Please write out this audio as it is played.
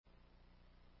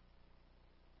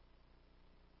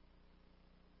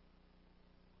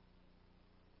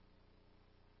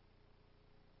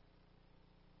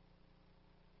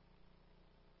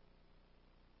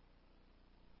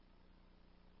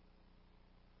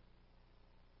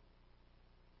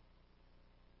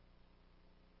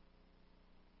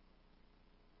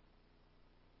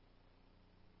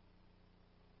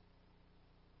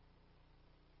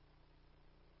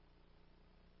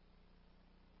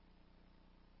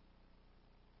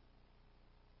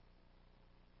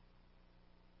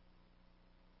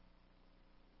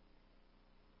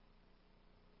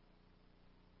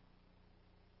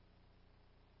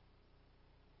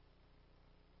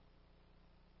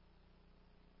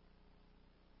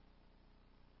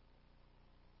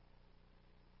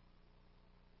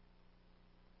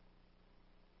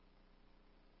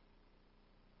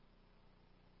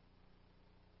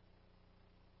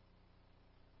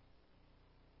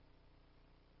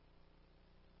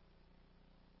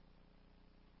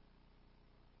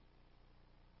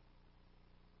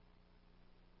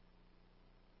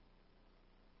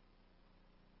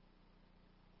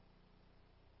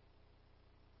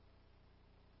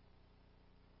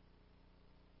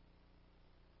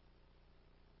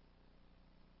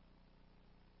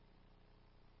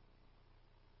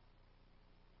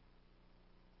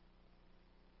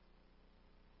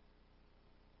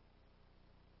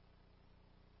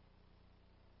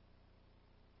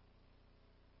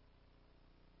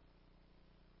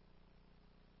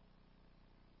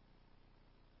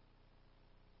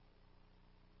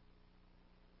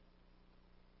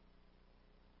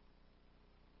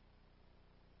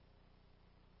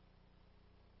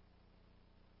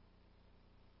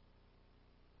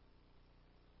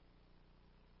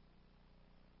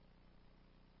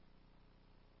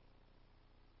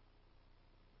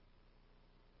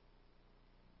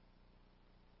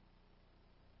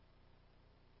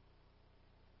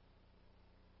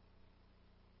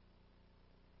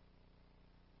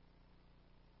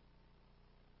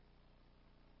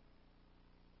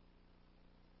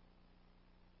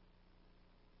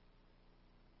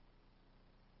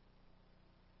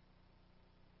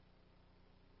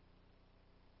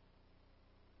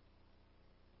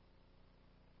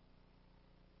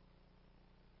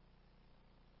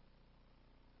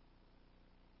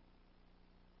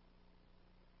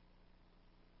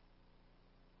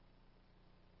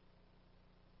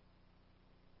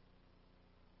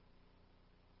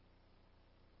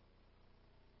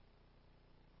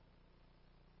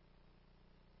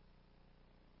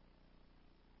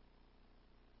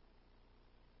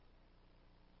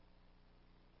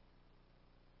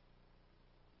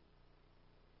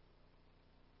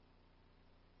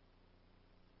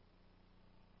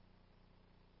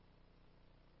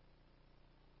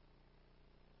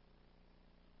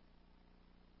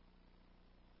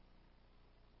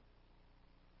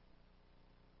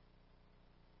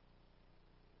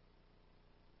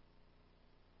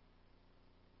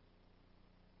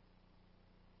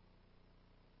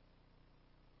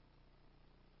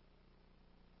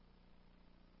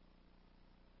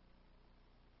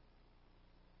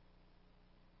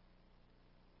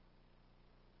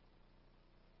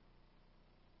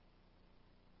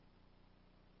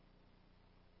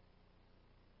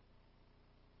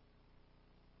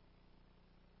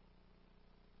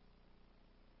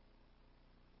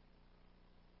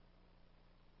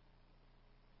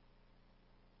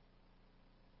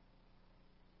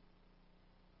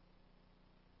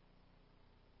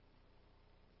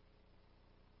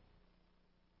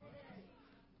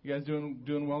You guys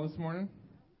doing well this morning?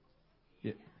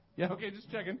 Yeah. Yeah. Okay. Just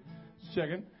checking.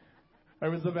 I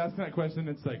was asking that question.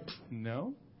 It's like,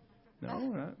 no,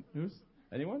 not who's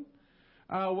anyone.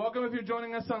 Welcome if you're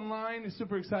joining us online.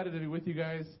 Super excited to be with you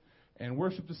guys and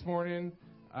worship this morning.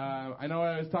 I know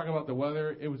I was talking about the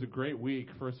weather. It was a great week,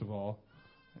 first of all,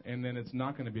 and then it's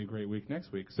not going to be a great week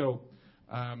next week. So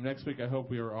next week I hope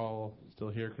we are all still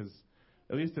here because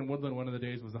at least in Woodland one of the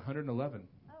days was 111.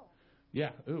 Oh.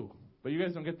 Yeah. Ooh. But you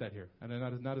guys don't get that here,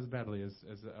 and not as badly as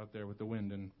out there with the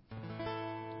wind and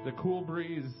the cool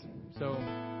breeze. So,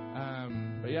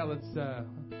 but yeah, let's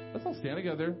all stand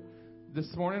together.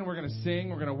 This morning we're going to sing,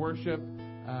 we're going to worship,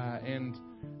 and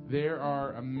there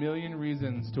are a million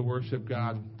reasons to worship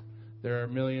God. There are a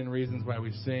million reasons why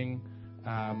we sing.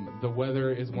 The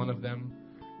weather is one of them.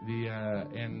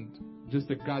 And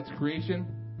just God's creation.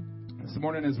 This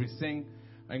morning as we sing,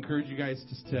 I encourage you guys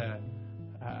just to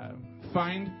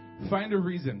Find a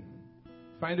reason.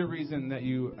 Find a reason that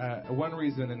you, one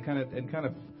reason, and kind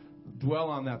of dwell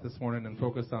on that this morning and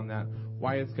focus on that.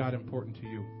 Why is God important to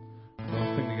you? So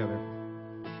let's sing together.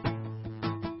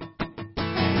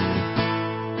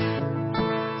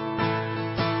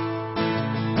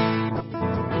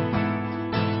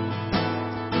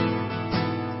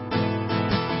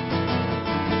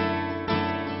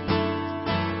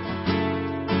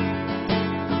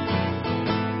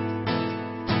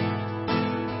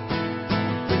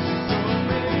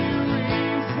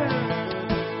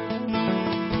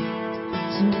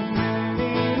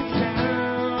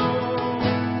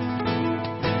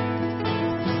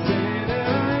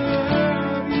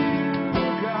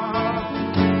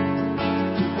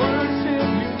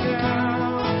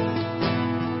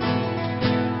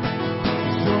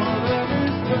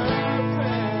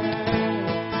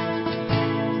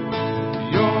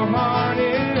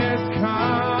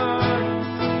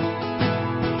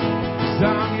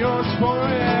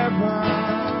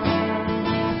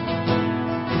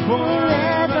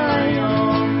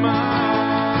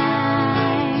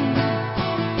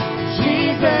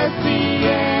 Jesus,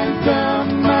 the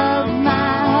anthem of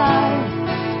my heart.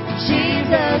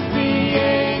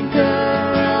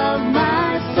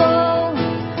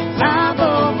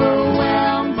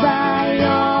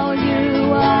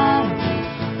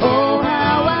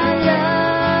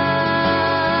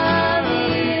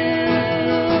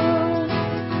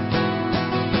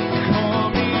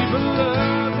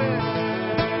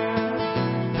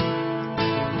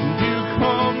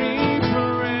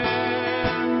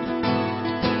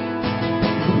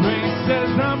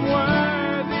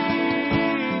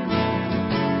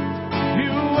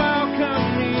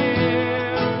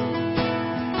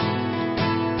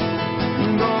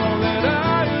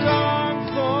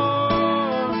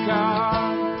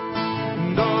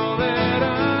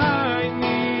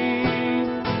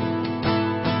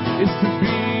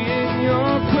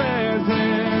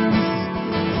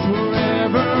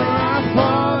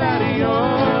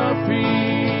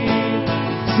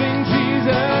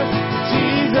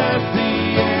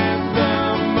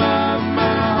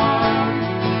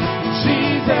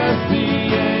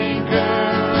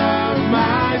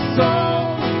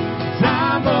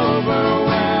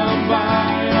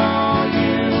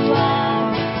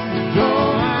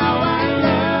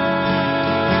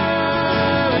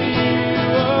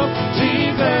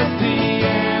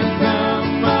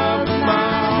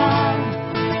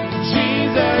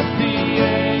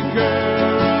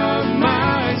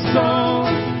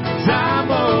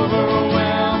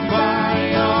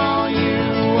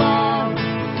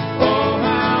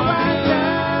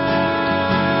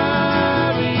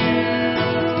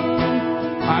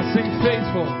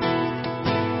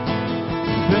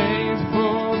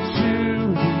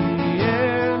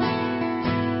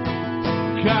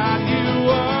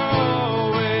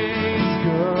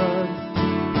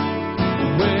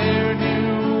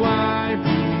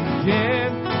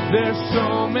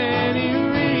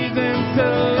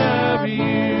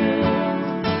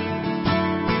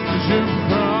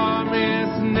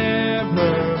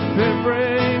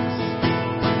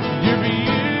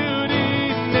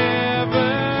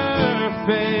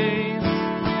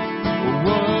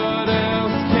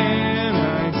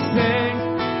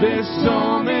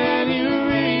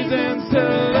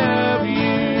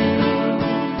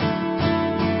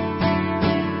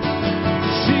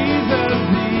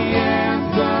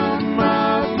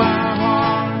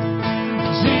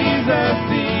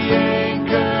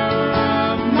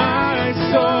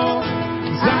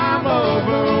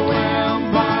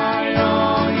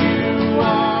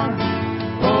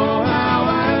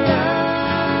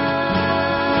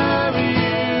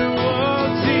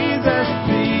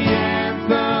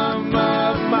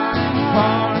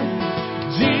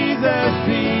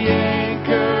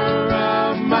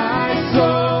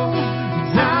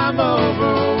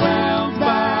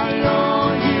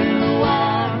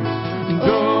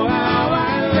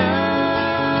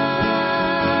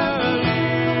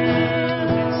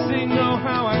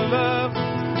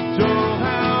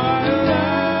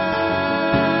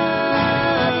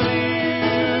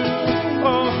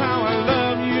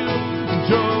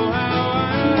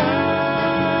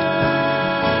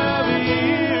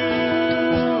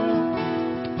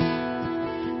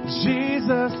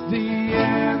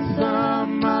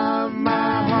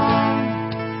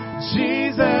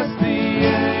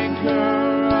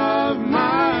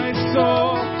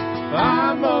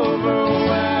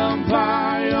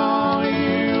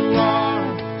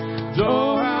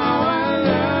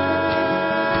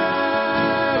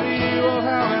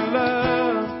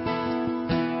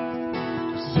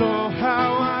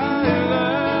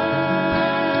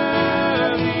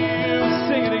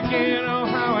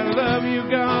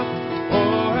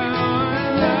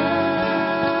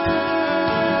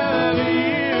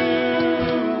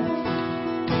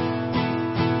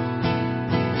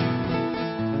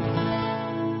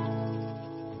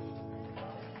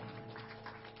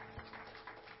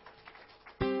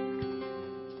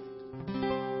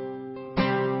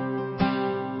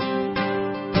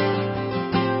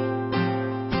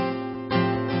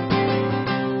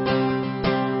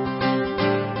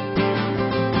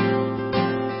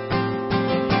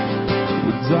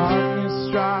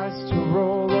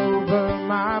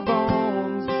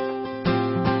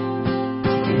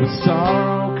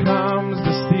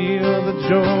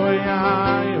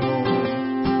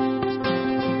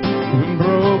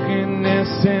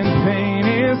 and pain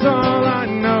is all I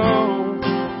know.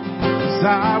 'Cause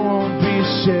I won't be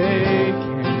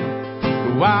shaken.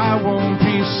 No, I won't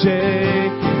be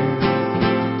shaken.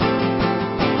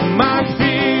 My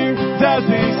fear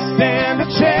doesn't stand a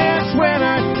chance when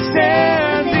I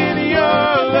stand in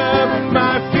your love.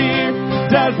 My fear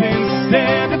doesn't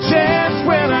stand a chance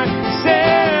when I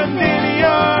stand in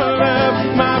your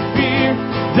love. My fear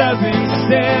doesn't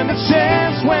stand a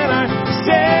chance when I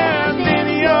stand in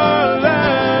your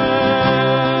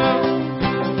love.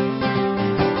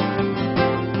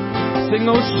 Sing,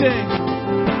 oh shame.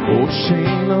 Oh,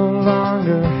 shame no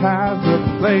longer has a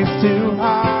place to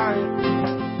hide.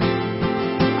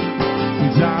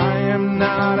 And I am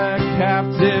not a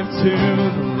captive to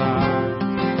the lie.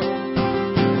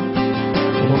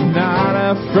 I'm not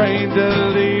afraid to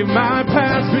leave my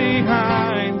past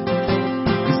behind.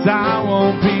 'Cause I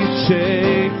won't be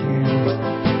shaken.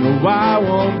 No, I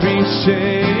won't be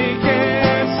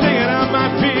shaken. Sing it out, my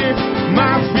fear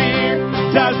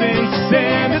doesn't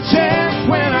stand a chance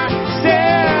when I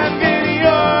stand in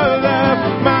your love.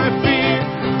 My fear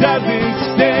doesn't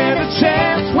stand a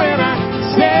chance when I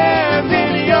stand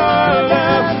in your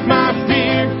love. My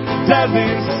fear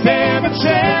doesn't stand a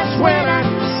chance when I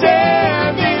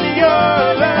stand in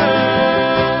your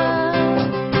love.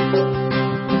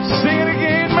 Sing it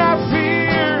again, my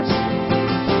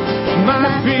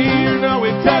fear, no,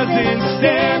 it doesn't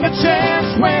stand a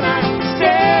chance when I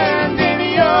stand in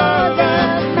your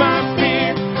love. My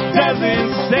fear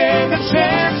doesn't stand a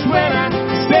chance when I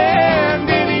stand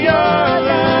in your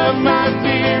love. My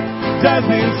fear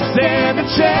doesn't stand a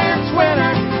chance when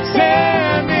I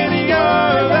stand in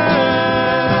your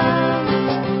love.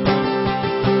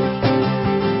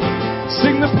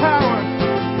 Sing the power.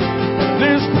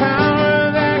 There's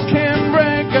power that can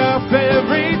break off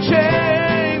every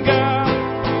chain, God.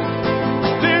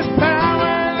 There's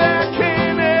power that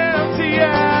can empty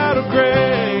out a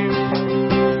grave.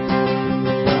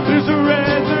 There's a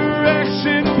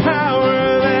resurrection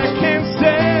power that can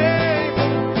save.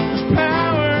 There's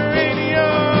power in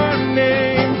your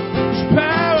name. There's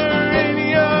power in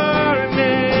your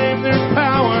name. There's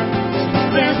power.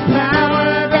 There's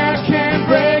power that can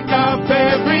break off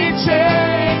every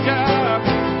chain, God.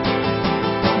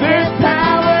 There's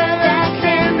power that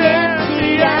can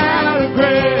empty out a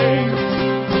grave.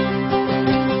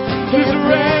 There's a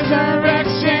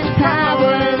resurrection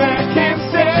power that can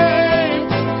save.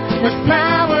 There's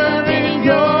power in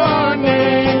your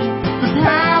name. There's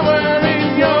power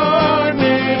in your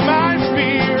name.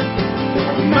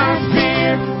 My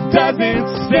fear doesn't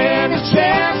stand a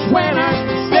chance when I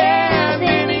stand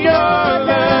in your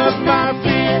love. My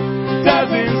fear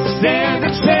doesn't stand a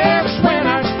chance when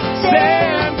I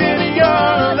stand in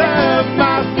your love.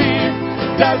 My fear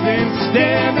doesn't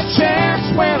stand a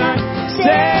chance when I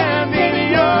stand in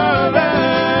your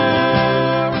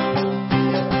love.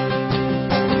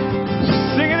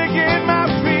 Sing it again, my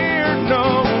fear,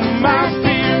 no,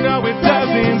 it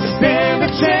doesn't stand a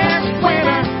chance when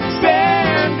I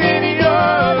stand in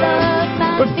your love.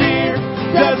 My fear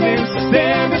doesn't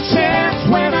stand a chance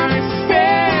when I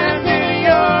stand in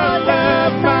your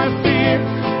love. My fear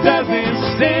doesn't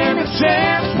stand a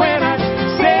chance when I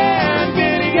stand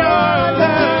in your love.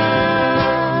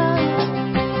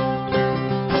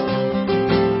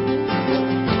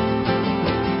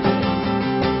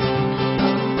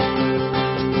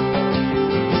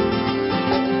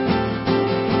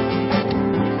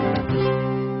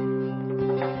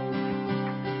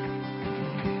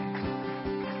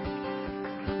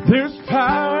 There's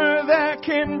power that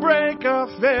can break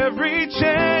off every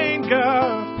chain,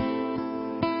 God.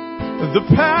 The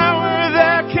power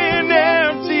that can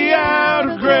empty out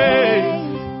a grave.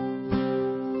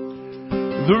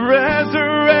 The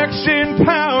resurrection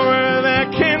power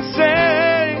that can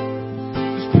save.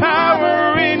 There's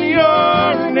power in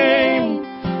your name.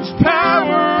 There's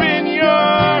power in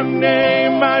your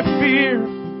name. My fear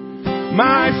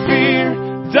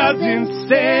doesn't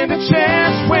stand a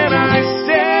chance when I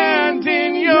stand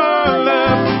in your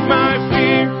love. My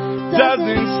fear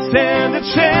doesn't stand a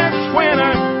chance when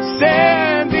I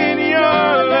stand in your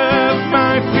love.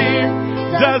 My fear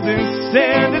doesn't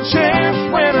stand a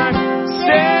chance when I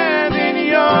stand in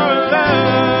your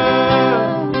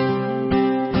love.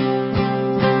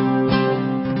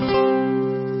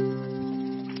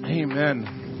 Amen.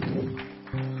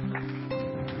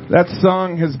 That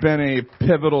song has been a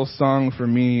pivotal song for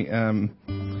me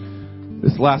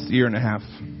this last year and a half.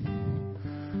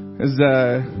 As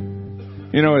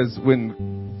when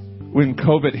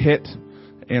COVID hit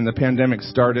and the pandemic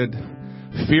started,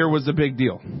 fear was a big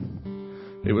deal.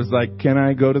 It was like, can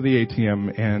I go to the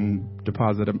ATM and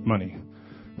deposit money?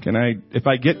 if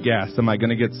I get gas, am I going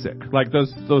to get sick? Like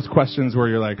those questions where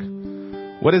you're like,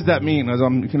 what does that mean? As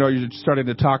you're starting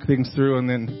to talk things through, and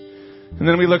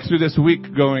then we look through this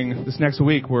next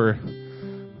week where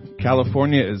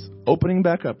California is opening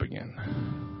back up again.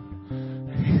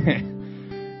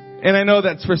 And I know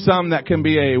that's for some that can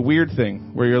be a weird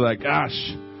thing where you're like,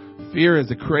 gosh, fear is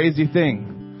a crazy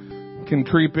thing. It can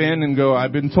creep in and go,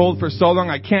 I've been told for so long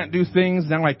I can't do things,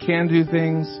 now I can do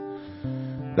things.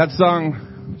 That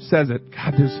song says it.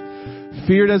 God,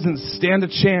 fear doesn't stand a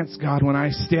chance, God, when I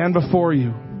stand before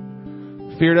you.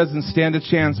 Fear doesn't stand a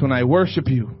chance when I worship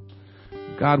you.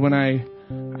 God, when I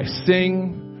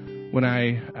sing, when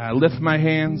I lift my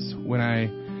hands, when I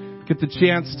get the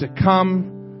chance to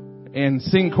come and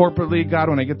sing corporately, God,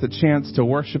 when I get the chance to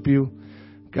worship you,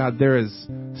 God,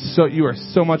 you are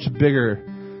so much bigger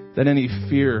than any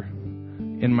fear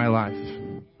in my life.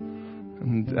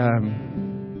 And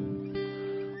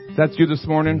if that's you this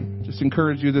morning, just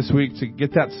encourage you this week to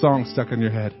get that song stuck in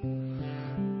your head.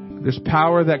 There's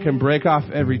power that can break off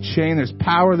every chain. There's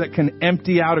power that can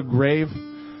empty out a grave.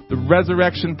 The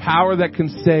resurrection power that can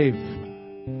save.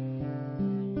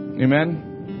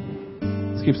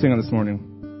 Amen? Let's keep singing this morning.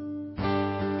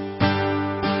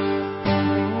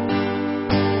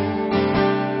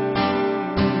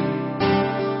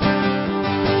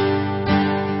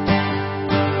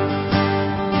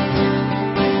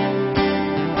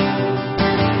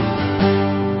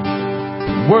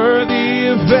 Worthy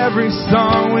of every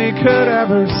song we could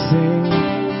ever sing.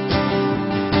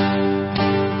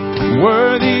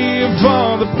 Worthy of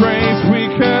all the praise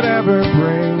we could ever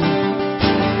bring.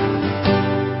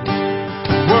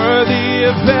 Worthy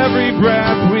of every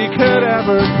breath we could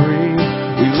ever breathe.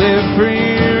 We live for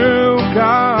you,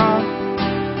 God.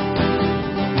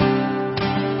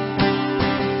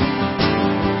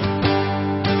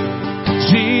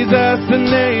 Jesus, the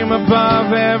name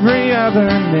above every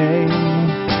other name.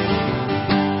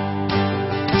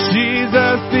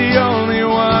 Jesus, the only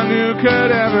one who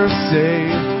could ever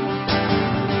save.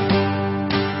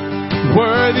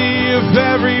 Worthy of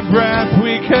every breath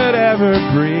we could ever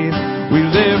breathe. We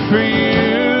live for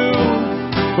you.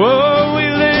 Oh, we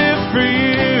live for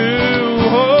you.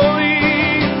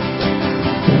 Holy,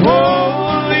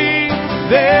 holy,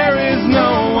 there is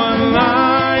no one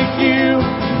like you.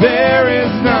 There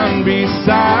is none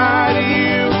beside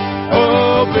you.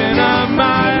 Open up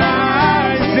my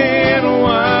eyes in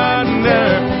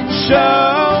wonder.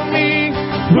 Show me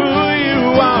who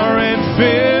you are and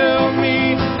fill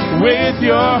me with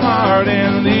your heart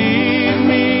and lead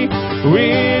me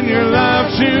in your love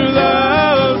to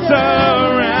those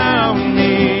around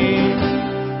me.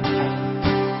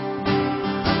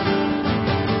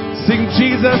 Sing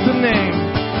Jesus the name.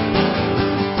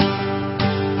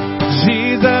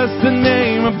 Jesus the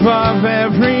name above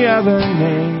every other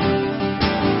name.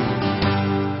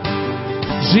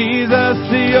 Jesus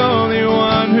the only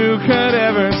one who could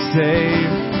ever save.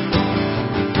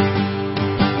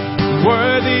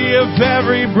 Worthy of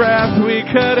every breath we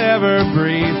could ever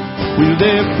breathe. We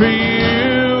live for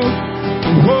you.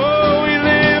 Oh, we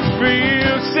live for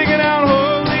you. Sing it out,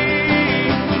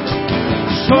 holy.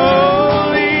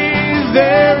 Holy,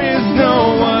 there is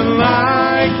no one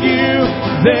like you.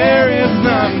 There is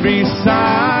none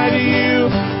beside you.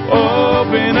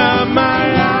 Open up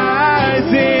my eyes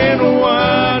in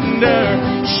wonder.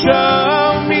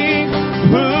 Show me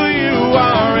who you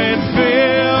are and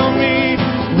fill me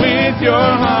with your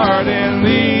heart and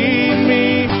lead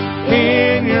me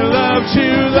in your love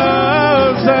to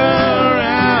those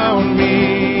around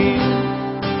me.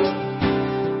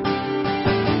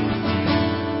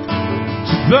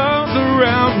 To those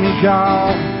around me,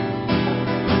 God.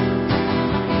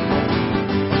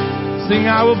 Sing,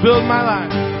 I will build my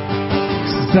life.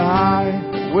 'Cause I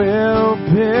will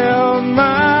build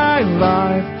my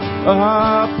life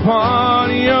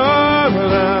upon your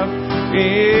love.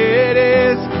 It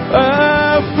is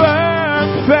a firm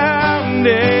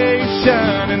foundation,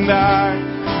 and I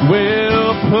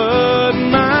will put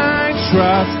my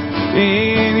trust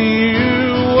in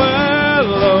you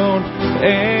alone,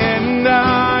 and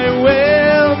I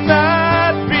will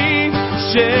not be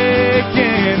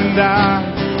shaken. I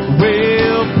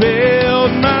will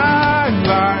build my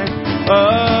life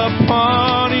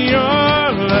upon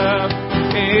your love.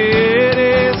 It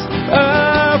is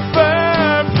a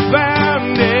firm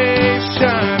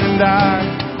foundation, and I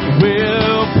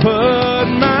will put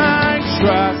my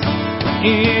trust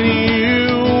in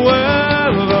you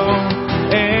alone,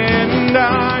 and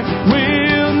I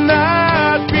will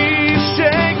not be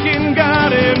shaken.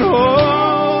 God and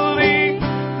holy,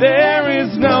 there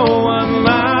is no one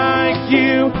like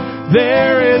you.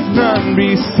 there is none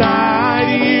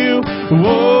beside you.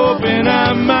 Open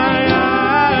up my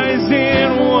eyes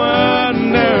in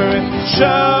wonder and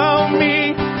show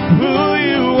me who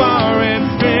you are and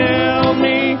fill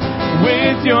me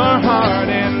with your heart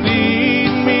and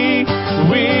lead me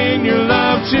in your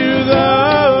love to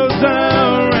those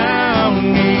around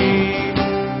me.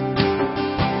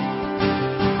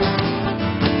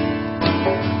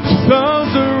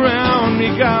 Those around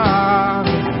me, God.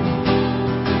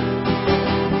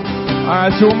 All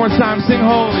right, so one more time, sing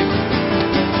holy.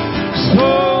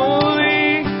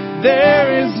 Holy,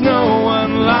 there is no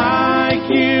one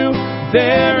like you.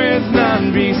 There is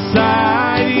none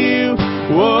beside you.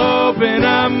 Open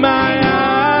up my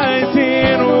eyes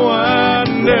in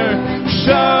wonder.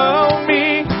 Show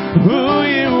me who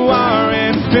you are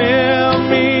and fill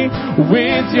me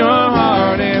with your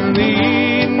heart and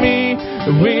lead me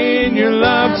in your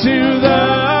love to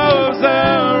those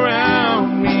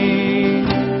around me.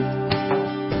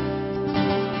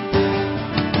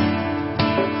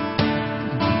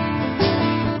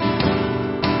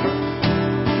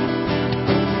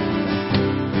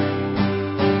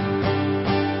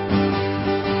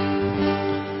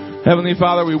 Heavenly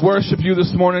Father, we worship you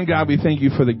this morning. God, we thank you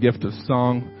for the gift of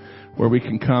song where we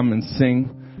can come and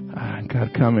sing.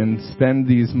 God, come and spend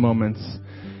these moments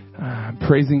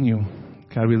praising you.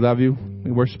 God, we love you.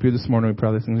 We worship you this morning. We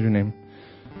pray these things in your name.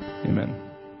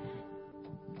 Amen.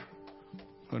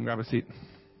 Go and grab a seat.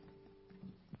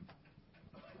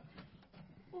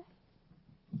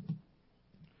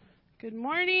 Good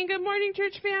morning,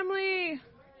 church family.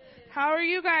 How are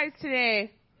you guys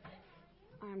today?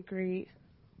 I'm great.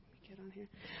 Get on here.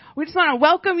 We just want to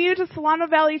welcome you to Solano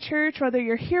Valley Church, whether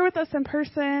you're here with us in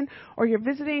person or you're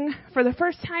visiting for the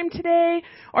first time today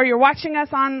or you're watching us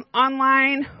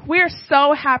online. We are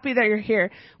so happy that you're here.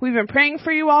 We've been praying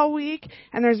for you all week,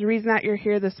 and there's a reason that you're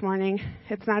here this morning.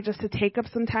 It's not just to take up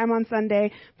some time on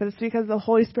Sunday, but it's because the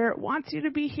Holy Spirit wants you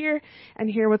to be here and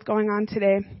hear what's going on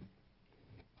today.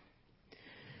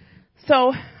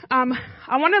 So,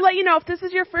 I want to let you know, if this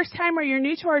is your first time or you're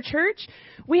new to our church,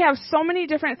 we have so many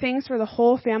different things for the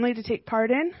whole family to take part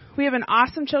in. We have an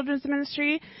awesome children's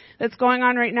ministry that's going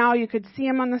on right now. You could see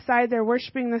them on the side. They're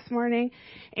worshiping this morning.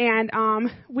 And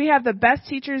we have the best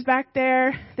teachers back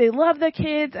there. They love the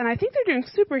kids, and I think they're doing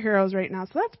superheroes right now,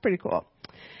 so that's pretty cool.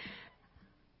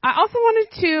 I also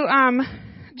wanted to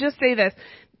just say this.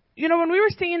 You know, when we were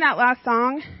singing that last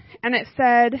song, and it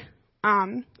said,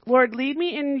 Lord, lead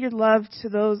me in your love to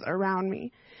those around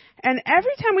me. And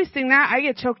every time we sing that, I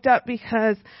get choked up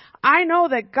because I know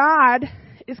that God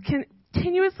is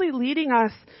continuously leading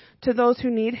us to those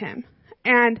who need him.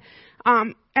 And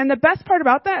the best part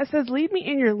about that, it says, lead me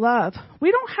in your love.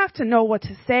 We don't have to know what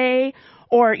to say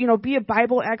or, be a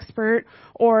Bible expert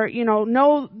or,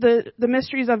 know the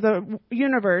mysteries of the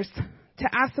universe to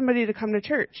ask somebody to come to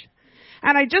church.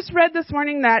 And I just read this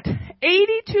morning that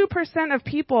 82% of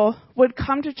people would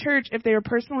come to church if they were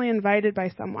personally invited by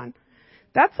someone.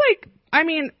 That's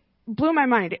blew my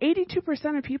mind.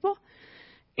 82% of people.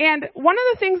 And one of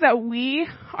the things that we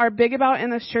are big about in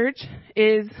this church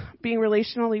is being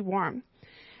relationally warm.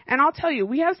 And I'll tell you,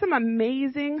 we have some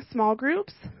amazing small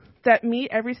groups that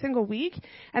meet every single week.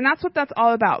 And that's what that's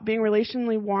all about, being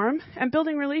relationally warm and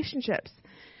building relationships.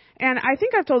 And I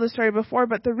think I've told this story before,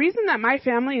 but the reason that my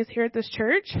family is here at this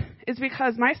church is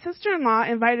because my sister-in-law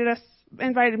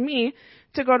invited me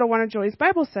to go to one of Joy's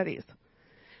Bible studies.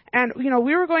 And,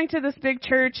 we were going to this big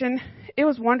church, and it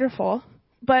was wonderful,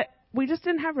 but we just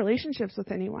didn't have relationships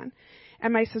with anyone.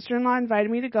 And my sister-in-law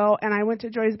invited me to go, and I went to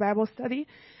Joy's Bible study,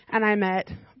 and I met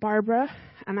Barbara,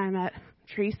 and I met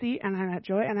Tracy, and I met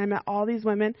Joy, and I met all these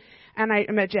women, and I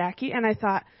met Jackie, and I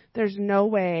thought, there's no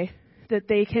way that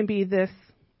they can be this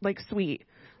sweet.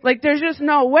 There's just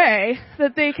no way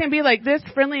that they can be this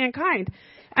friendly and kind.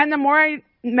 And the more I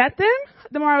met them,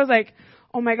 the more I was like,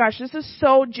 oh my gosh, this is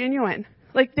so genuine.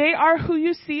 They are who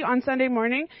you see on Sunday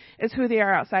morning is who they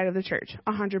are outside of the church,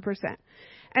 100%.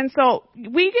 And so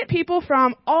we get people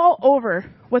from all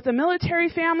over with the military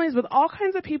families, with all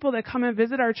kinds of people that come and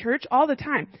visit our church all the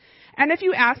time. And if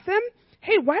you ask them,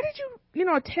 hey, why did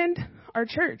you, attend our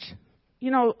church?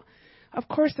 Of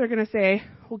course they're going to say,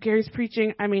 well, Gary's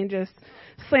preaching, just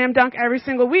slam dunk every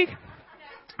single week.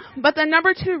 But the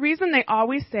number 2 reason they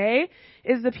always say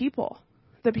is the people,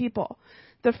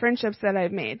 the friendships that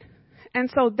I've made. And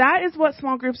so that is what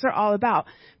small groups are all about.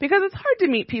 Because it's hard to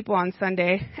meet people on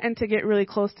Sunday and to get really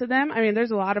close to them.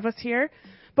 There's a lot of us here.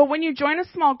 But when you join a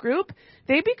small group,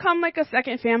 they become like a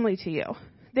second family to you.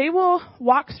 They will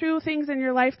walk through things in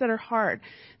your life that are hard.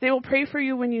 They will pray for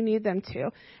you when you need them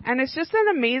to. And it's just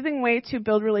an amazing way to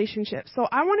build relationships. So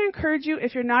I want to encourage you,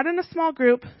 if you're not in a small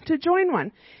group, to join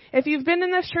one. If you've been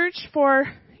in this church for,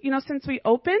 since we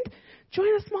opened,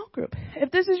 join a small group.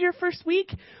 If this is your first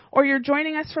week or you're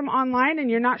joining us from online and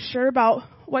you're not sure about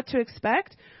what to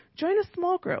expect, join a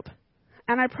small group.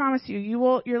 And I promise you,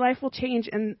 your life will change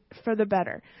for the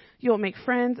better. You'll make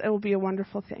friends. It will be a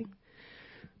wonderful thing.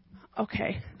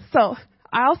 Okay, so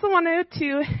I also wanted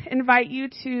to invite you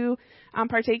to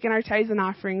partake in our tithes and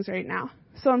offerings right now.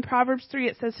 So in Proverbs 3,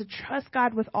 it says to trust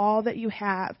God with all that you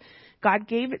have. God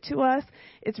gave it to us.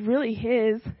 It's really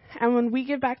His. And when we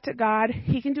give back to God,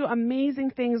 He can do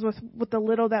amazing things with the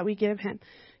little that we give Him.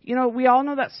 We all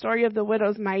know that story of the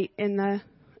widow's mite in the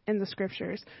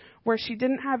scriptures, where she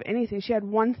didn't have anything. She had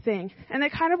one thing. And they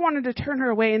kind of wanted to turn her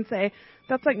away and say,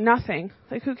 that's like nothing.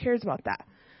 Like, who cares about that?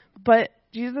 But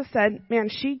Jesus said, man,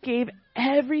 she gave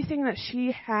everything that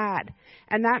she had.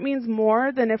 And that means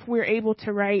more than if we're able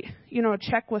to write, a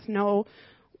check with no,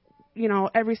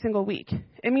 every single week.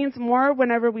 It means more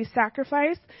whenever we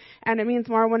sacrifice, and it means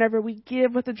more whenever we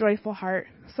give with a joyful heart.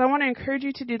 So I want to encourage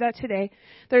you to do that today.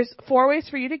 There's 4 ways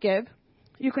for you to give.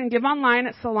 You can give online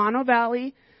at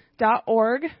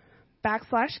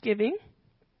SolanoValley.org/giving.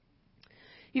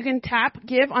 You can tap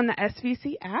Give on the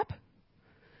SVC app.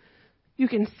 You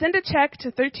can send a check to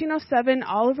 1307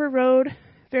 Oliver Road,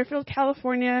 Fairfield,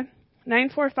 California,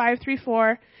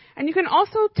 94534. And you can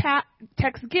also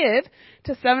text GIVE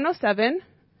to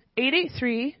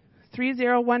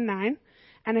 707-883-3019.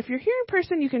 And if you're here in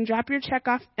person, you can drop your check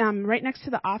off right next to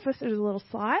the office. There's a little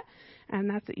slot, and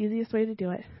that's the easiest way to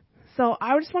do it. So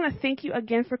I just want to thank you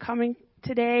again for coming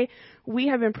today. We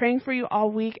have been praying for you all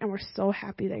week, and we're so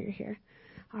happy that you're here.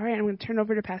 All right, I'm going to turn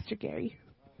over to Pastor Gary.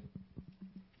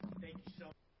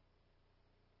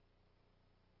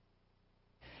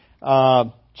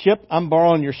 Chip, I'm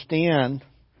borrowing your stand,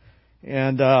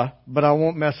 but I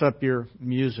won't mess up your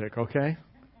music, okay?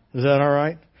 Is that all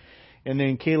right? And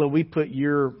then, Kayla, we put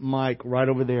your mic right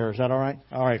over there. Is that all right?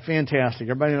 All right, fantastic.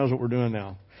 Everybody knows what we're doing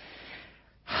now.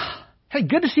 Hey,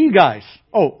 good to see you guys.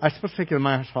 Oh, I'm supposed to take the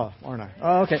mask off, aren't I?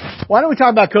 Oh, okay. Why don't we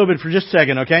talk about COVID for just a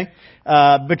second, okay?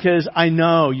 Because I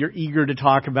know you're eager to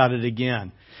talk about it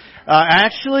again.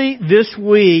 Actually, this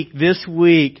week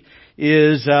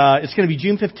is, it's going to be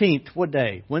June 15th. What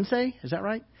day? Wednesday? Is that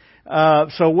right?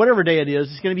 So whatever day it is,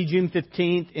 it's going to be June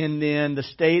 15th, and then the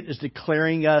state is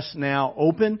declaring us now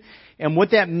open. And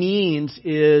what that means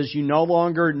is you no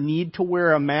longer need to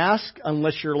wear a mask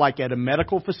unless you're like at a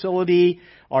medical facility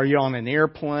or you're on an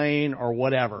airplane or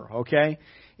whatever, okay?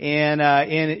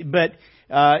 But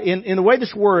in the way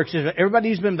this works is everybody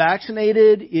who's been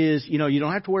vaccinated is, you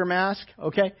don't have to wear a mask,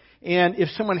 okay? And if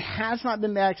someone has not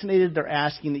been vaccinated, they're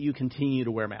asking that you continue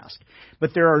to wear a mask.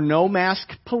 But there are no mask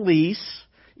police,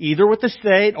 either with the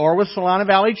state or with Solano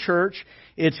Valley Church.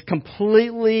 It's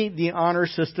completely the honor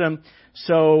system.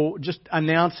 So just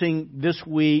announcing this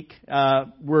week,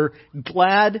 we're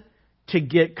glad to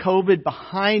get COVID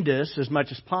behind us as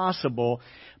much as possible.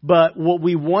 But what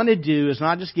we want to do is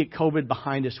not just get COVID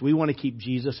behind us. We want to keep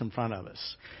Jesus in front of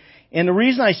us. And the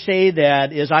reason I say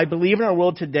that is I believe in our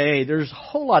world today, there's a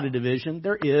whole lot of division.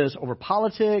 There is over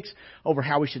politics, over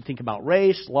how we should think about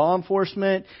race, law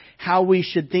enforcement, how we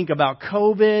should think about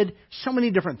COVID, so many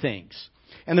different things.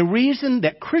 And the reason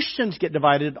that Christians get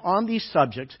divided on these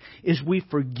subjects is we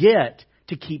forget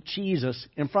to keep Jesus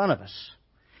in front of us.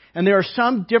 And there are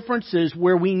some differences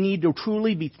where we need to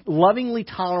truly be lovingly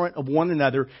tolerant of one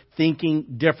another,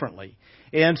 thinking differently.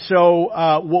 And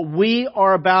so what we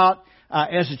are about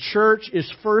as a church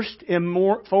is first and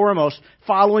foremost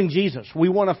following Jesus. We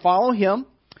want to follow Him.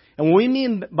 And what we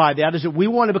mean by that is that we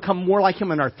want to become more like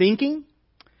Him in our thinking.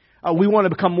 We want to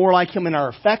become more like Him in our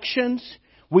affections.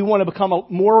 We want to become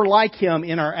more like Him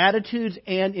in our attitudes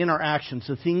and in our actions,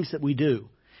 the things that we do.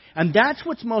 And that's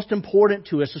what's most important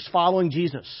to us, is following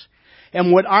Jesus.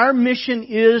 And what our mission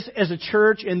is as a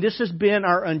church, and this has been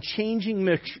our unchanging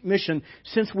mission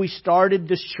since we started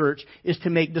this church, is to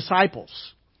make disciples.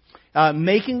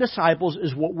 Making disciples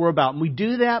is what we're about. And we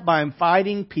do that by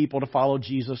inviting people to follow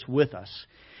Jesus with us.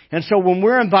 And so when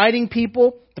we're inviting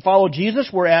people to follow Jesus,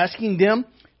 we're asking them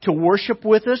to worship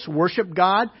with us, worship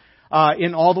God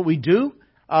in all that we do.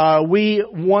 We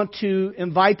want to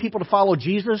invite people to follow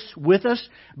Jesus with us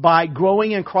by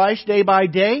growing in Christ day by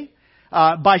day,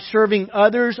 by serving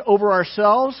others over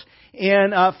ourselves,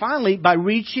 And finally, by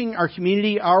reaching our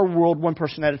community, our world, one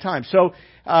person at a time. So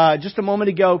just a moment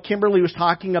ago, Kimberly was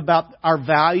talking about our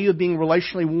value of being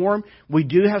relationally warm. We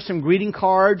do have some greeting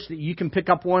cards that you can pick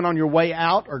up one on your way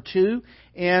out or two.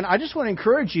 And I just want to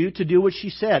encourage you to do what she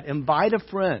said. Invite a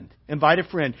friend. Invite a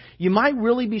friend. You might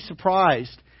really be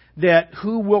surprised that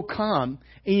who will come,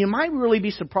 and you might really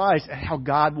be surprised at how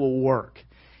God will work.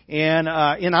 And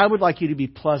I would like you to be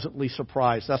pleasantly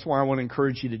surprised. That's why I want to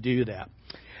encourage you to do that.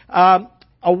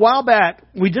 A while back,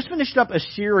 we just finished up a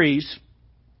series.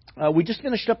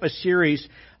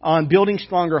 On building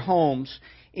stronger homes.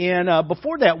 And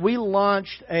before that, we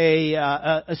launched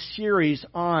a series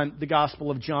on the Gospel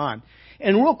of John.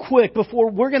 And real quick,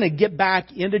 before we're going to get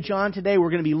back into John today,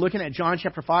 we're going to be looking at John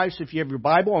chapter 5. So if you have your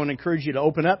Bible, I want to encourage you to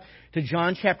open up to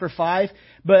John chapter 5.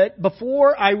 But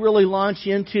before I really launch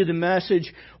into the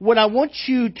message, what I want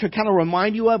you to kind of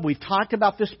remind you of, we've talked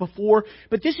about this before,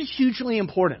 but this is hugely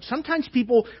important. Sometimes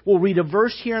people will read a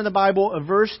verse here in the Bible, a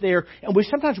verse there, and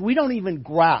sometimes we don't even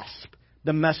grasp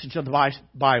the message of the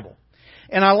Bible.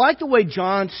 And I like the way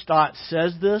John Stott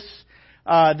says this.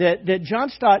 That John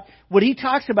Stott, what he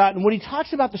talks about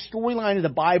the storyline of the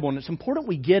Bible, and it's important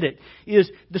we get it, is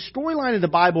the storyline of the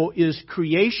Bible is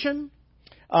creation,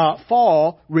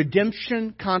 fall,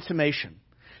 redemption, consummation.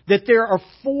 That there are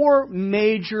four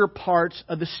major parts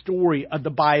of the story of the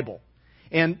Bible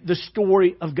and the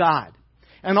story of God.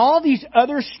 And all these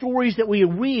other stories that we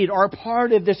read are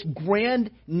part of this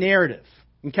grand narrative.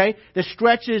 Okay, that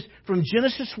stretches from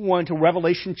Genesis 1 to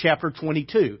Revelation chapter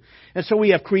 22. And so we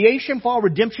have creation, fall,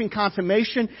 redemption,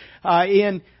 consummation.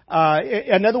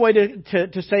 Another way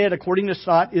to say it, according to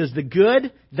Stott, is the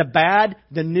good, the bad,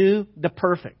 the new, the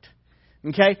perfect.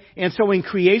 Okay, and so in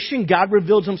creation, God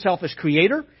reveals Himself as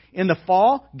Creator. In the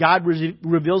fall, God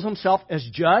reveals Himself as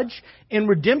Judge. In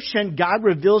redemption, God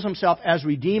reveals Himself as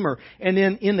Redeemer. And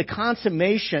then in the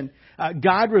consummation,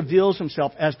 God reveals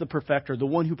Himself as the perfecter, the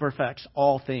one who perfects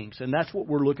all things. And that's what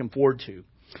we're looking forward to.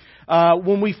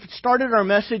 When we started our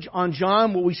message on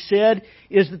John, what we said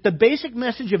is that the basic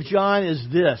message of John is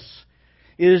this,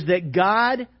 is that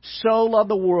God so loved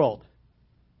the world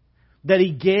that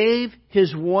He gave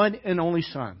His one and only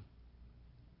Son,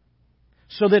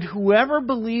 so that whoever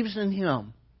believes in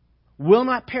Him will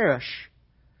not perish,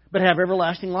 but have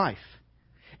everlasting life.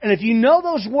 And if you know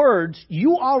those words,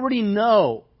 you already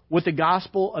know what the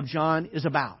Gospel of John is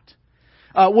about.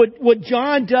 What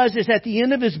John does is at the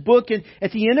end of his book, and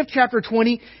at the end of chapter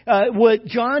 20, what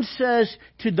John says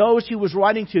to those he was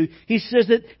writing to, he says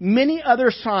that many other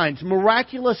signs,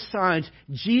 miraculous signs,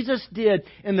 Jesus did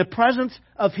in the presence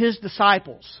of His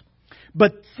disciples.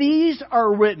 But these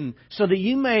are written so that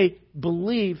you may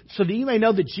believe, so that you may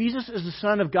know that Jesus is the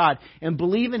Son of God and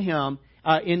believe in Him,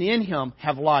 and in Him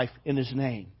have life in His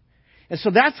name. And so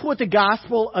that's what the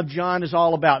Gospel of John is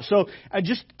all about. So I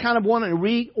just kind of want to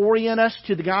reorient us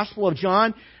to the Gospel of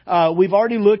John. We've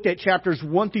already looked at chapters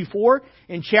 1 through 4.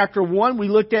 In chapter 1,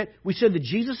 we said that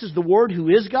Jesus is the Word who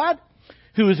is God,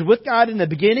 who is with God in the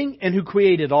beginning, and who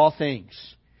created all things.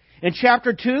 In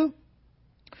chapter 2,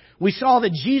 we saw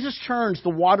that Jesus turns the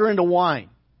water into wine.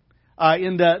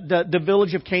 In the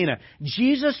village of Cana.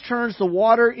 Jesus turns the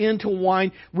water into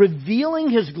wine, revealing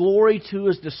His glory to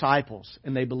His disciples,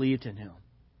 and they believed in Him.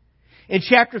 In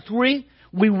chapter 3,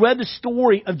 we read the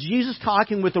story of Jesus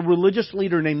talking with a religious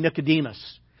leader named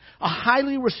Nicodemus, a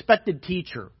highly respected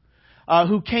teacher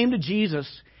who came to Jesus.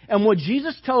 And what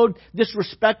Jesus told this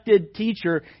respected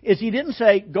teacher is He didn't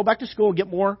say, go back to school and get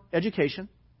more education.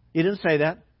 He didn't say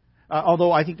that,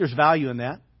 although I think there's value in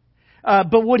that.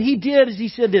 But what He did is He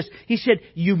said this. He said,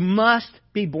 you must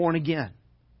be born again.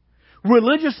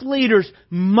 Religious leaders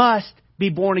must be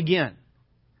born again.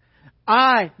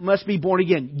 I must be born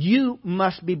again. You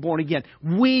must be born again.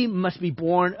 We must be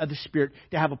born of the Spirit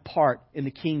to have a part in the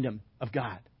kingdom of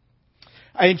God.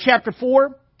 In chapter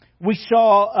 4, we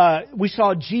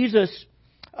saw Jesus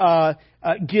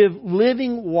give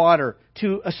living water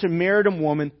to a Samaritan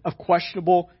woman of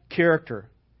questionable character,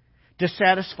 to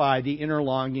satisfy the inner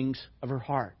longings of her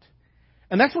heart.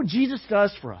 And that's what Jesus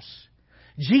does for us.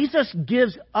 Jesus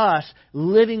gives us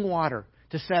living water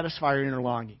to satisfy our inner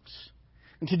longings.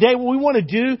 And today what we want to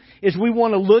do is we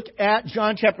want to look at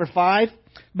John chapter 5.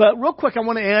 But real quick, I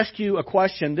want to ask you a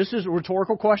question. This is a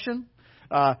rhetorical question,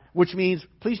 which means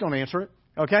please don't answer it,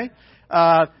 okay?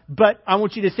 But I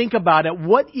want you to think about it.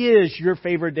 What is your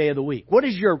favorite day of the week? What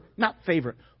is your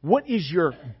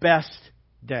best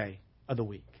day of the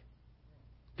week?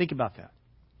 Think about that.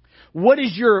 What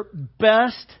is your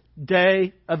best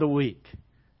day of the week?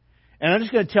 And I'm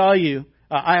just going to tell you,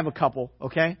 I have a couple,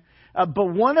 okay?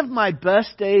 But one of my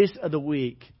best days of the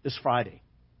week is Friday.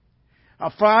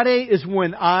 Friday is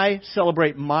when I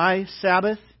celebrate my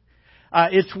Sabbath.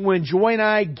 It's when Joy and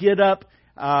I get up.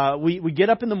 We get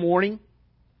up in the morning,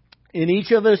 and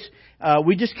each of us,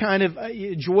 we just kind of,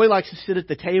 Joy likes to sit at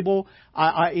the table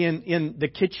in the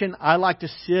kitchen. I like to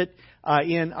sit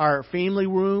in our family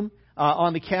room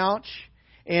on the couch.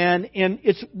 And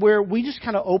it's where we just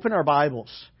kind of open our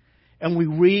Bibles and we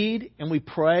read and we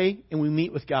pray and we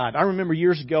meet with God. I remember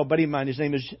years ago, a buddy of mine, his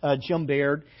name is Jim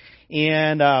Baird,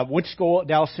 and went to school at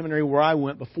Dallas Seminary where I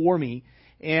went before me.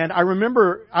 And I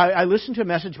remember I listened to a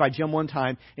message by Jim one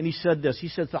time, and he said this. He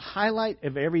says, the highlight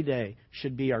of every day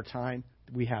should be our time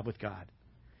we have with God.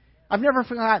 I've never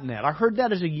forgotten that. I heard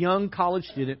that as a young college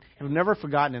student, and I've never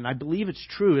forgotten it. And I believe it's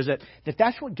true, is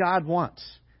that's what God wants.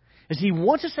 Is He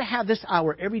wants us to have this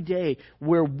hour every day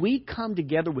where we come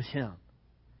together with Him.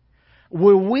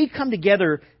 Where we come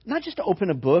together, not just to open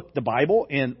a book, the Bible,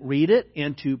 and read it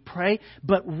and to pray,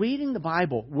 but reading the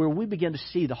Bible where we begin to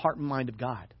see the heart and mind of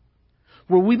God.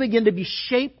 Where we begin to be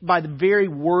shaped by the very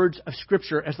words of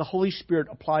Scripture as the Holy Spirit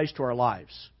applies to our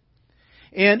lives.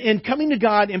 And coming to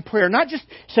God in prayer, not just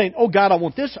saying, oh God, I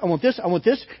want this, I want this, I want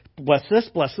this, bless this,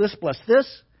 bless this, bless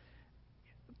this.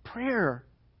 Prayer,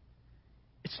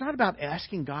 it's not about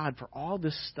asking God for all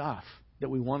this stuff that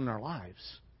we want in our lives.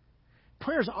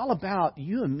 Prayer is all about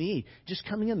you and me just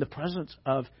coming in the presence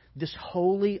of this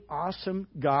holy, awesome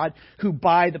God who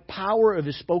by the power of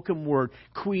His spoken word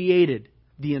created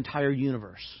the entire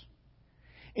universe.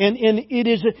 And it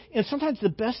is, and sometimes the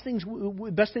best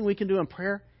thing we can do in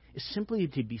prayer is simply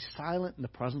to be silent in the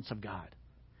presence of God.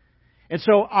 And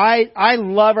so I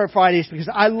love our Fridays because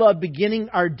I love beginning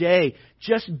our day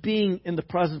just being in the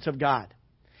presence of God.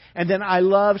 And then I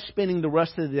love spending the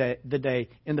rest of the day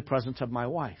in the presence of my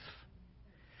wife.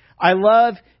 I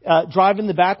love driving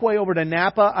the back way over to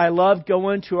Napa. I love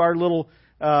going to our little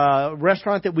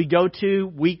restaurant that we go to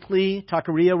weekly,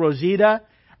 Taqueria Rosita.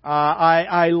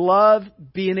 I love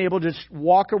being able to just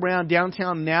walk around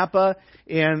downtown Napa,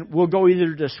 and we'll go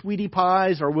either to Sweetie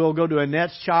Pies or we'll go to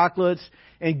Annette's Chocolates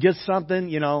and get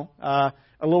something, a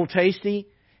little tasty,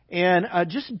 and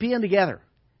just being together.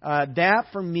 That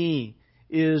for me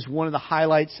is one of the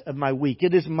highlights of my week.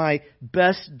 It is my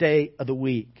best day of the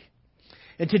week.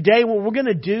 And today what we're going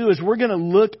to do is we're going to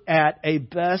look at a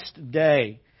best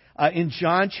day in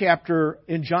John chapter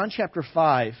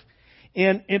 5.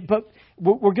 But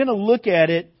we're going to look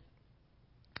at it.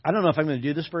 I don't know if I'm going to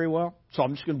do this very well, so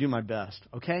I'm just going to do my best,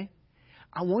 okay?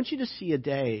 I want you to see a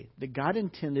day that God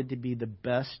intended to be the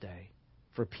best day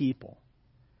for people.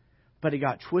 But it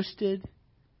got twisted,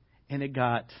 and it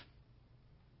got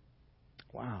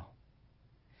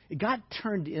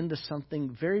turned into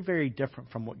something very, very different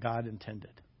from what God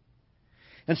intended.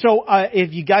 And so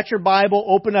if you got your Bible,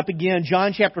 open up again,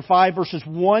 John chapter 5, verses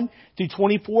 1 through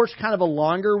 24. It's kind of a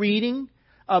longer reading,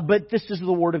 but this is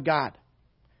the Word of God.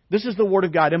 This is the Word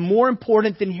of God. And more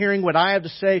important than hearing what I have to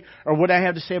say or what I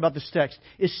have to say about this text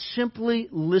is simply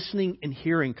listening and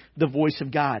hearing the voice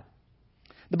of God.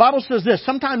 The Bible says this,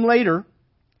 sometime later,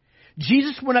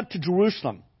 Jesus went up to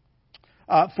Jerusalem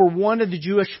for one of the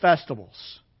Jewish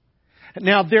festivals.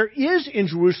 Now, there is in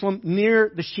Jerusalem near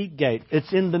the Sheep Gate.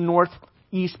 It's in the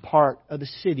northeast part of the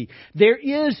city. There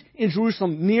is in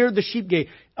Jerusalem near the Sheep Gate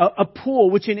a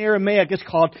pool which in Aramaic is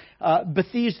called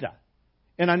Bethesda.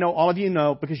 And I know all of you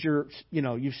know because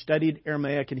you've studied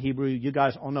Aramaic and Hebrew. You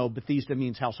guys all know Bethesda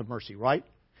means house of mercy, right?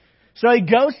 So he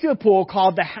goes to a pool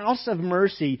called the House of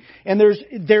Mercy, and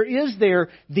there is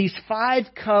these 5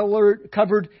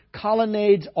 covered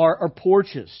colonnades or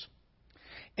porches.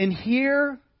 And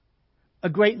here a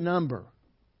great number,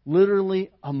 literally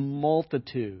a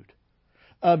multitude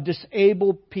of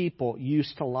disabled people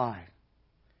used to lie.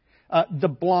 The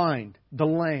blind, the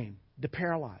lame, the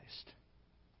paralyzed.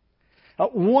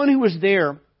 One who was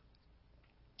there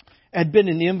had been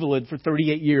an invalid for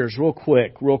 38 years. Real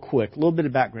quick. A little bit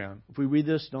of background. If we read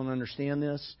this, don't understand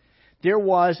this. There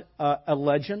was a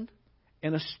legend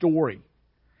and a story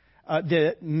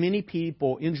that many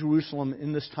people in Jerusalem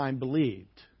in this time believed.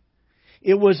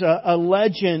 It was a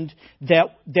legend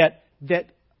that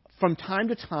from time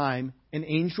to time an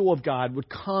angel of God would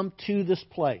come to this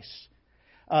place,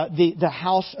 the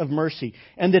House of Mercy,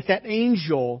 and that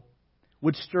angel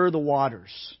would stir the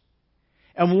waters.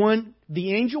 And when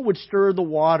the angel would stir the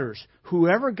waters,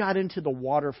 whoever got into the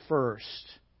water first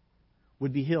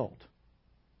would be healed.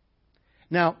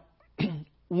 Now,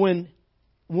 when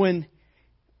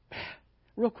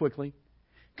real quickly,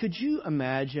 could you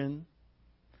imagine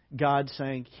God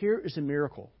saying, here is a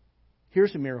miracle.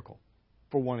 Here's a miracle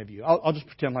for one of you. I'll just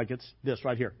pretend like it's this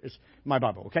right here. It's my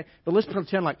Bible, okay? But let's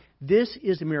pretend like this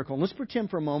is a miracle. And let's pretend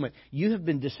for a moment you have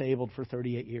been disabled for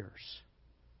 38 years.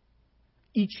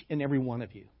 Each and every one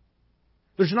of you.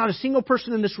 There's not a single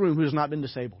person in this room who has not been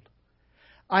disabled.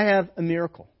 I have a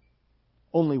miracle.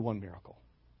 Only one miracle.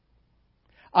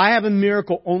 I have a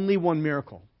miracle. Only one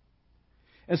miracle.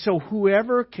 And so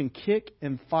whoever can kick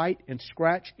and fight and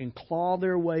scratch and claw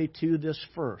their way to this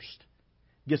first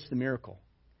gets the miracle.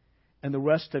 And the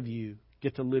rest of you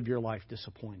get to live your life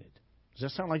disappointed. Does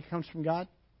that sound like it comes from God?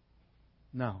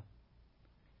 No.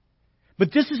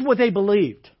 But this is what they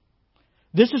believed.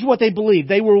 This is what they believed.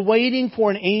 They were waiting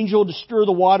for an angel to stir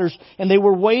the waters, and they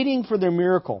were waiting for their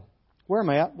miracle. Where am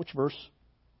I at? Which verse?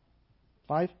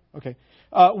 5? Okay.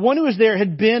 One who was there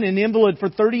had been an invalid for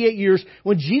 38 years.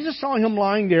 When Jesus saw him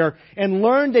lying there and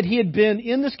learned that he had been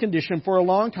in this condition for a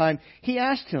long time, he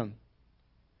asked him,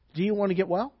 "Do you want to get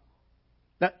well?"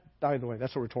 That, by the way,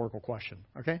 that's a rhetorical question.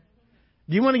 Okay?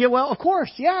 Do you want to get well? Of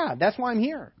course. Yeah. That's why I'm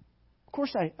here. Of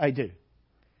course I do.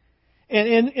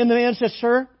 And the man says,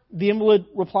 "Sir," the invalid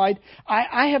replied,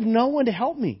 I have no one to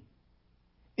help me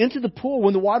into the pool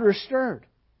when the water is stirred.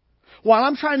 While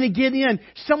I'm trying to get in,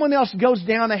 someone else goes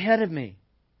down ahead of me."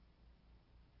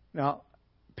 Now,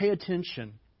 pay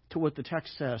attention to what the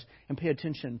text says and pay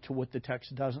attention to what the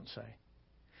text doesn't say.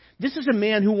 This is a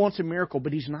man who wants a miracle,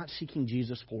 but he's not seeking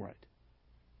Jesus for it.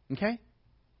 Okay?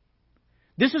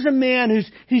 This is a man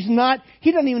he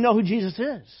doesn't even know who Jesus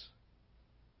is.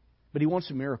 But he wants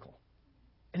a miracle.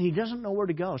 And he doesn't know where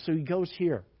to go, so he goes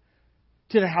here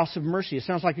to the house of mercy. It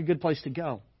sounds like a good place to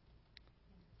go.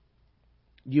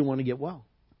 Do you want to get well?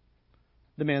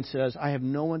 The man says, "I have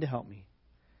no one to help me."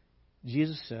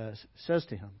 Jesus says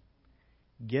to him,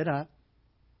 "Get up,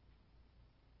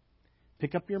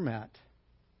 pick up your mat,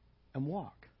 and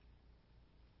walk."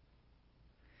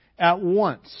 At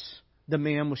once, the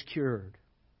man was cured.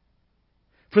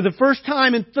 For the first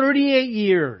time in 38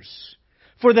 years,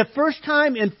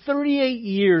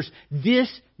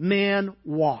 this man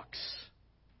walks.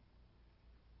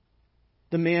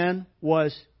 The man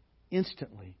was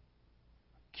instantly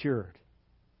cured.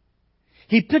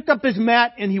 He picked up his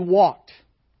mat and he walked.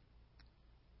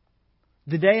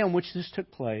 The day on which this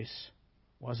took place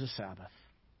was a Sabbath.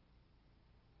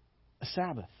 A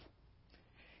Sabbath.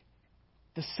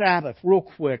 The Sabbath, real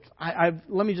quick.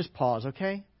 Let me just pause,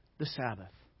 okay? The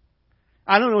Sabbath.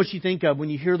 I don't know what you think of when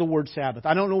you hear the word Sabbath.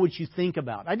 I don't know what you think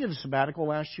about. I did a sabbatical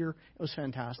last year. It was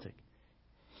fantastic.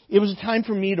 It was a time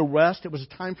for me to rest. It was a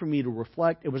time for me to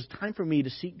reflect. It was a time for me to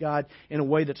seek God in a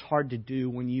way that's hard to do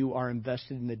when you are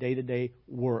invested in the day-to-day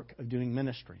work of doing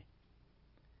ministry.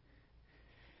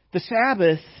 The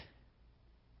Sabbath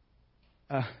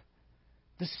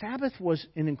was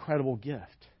an incredible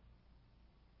gift.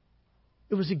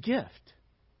 It was a gift.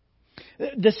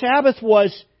 The Sabbath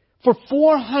was, for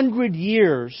 400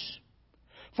 years,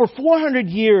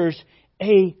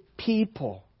 a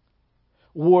people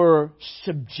were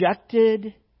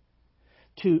subjected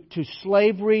to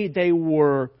slavery. They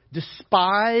were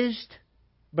despised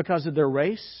because of their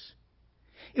race.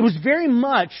 It was very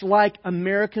much like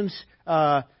American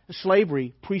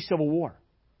slavery pre-Civil War,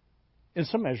 in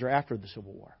some measure after the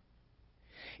Civil War.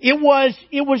 It was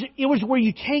where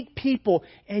you take people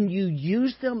and you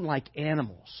use them like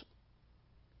animals.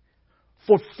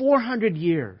 For 400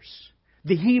 years,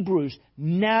 the Hebrews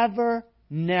never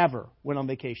went on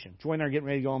vacation. Joy and I are getting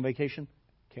ready to go on vacation.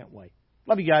 Can't wait.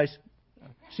 Love you guys.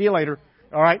 See you later.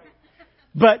 All right?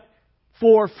 But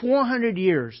for 400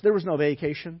 years, there was no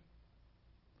vacation.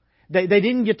 They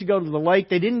didn't get to go to the lake.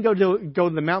 They didn't go to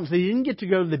the mountains. They didn't get to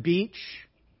go to the beach.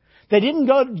 They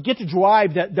didn't get to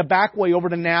drive the back way over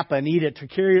to Napa and eat at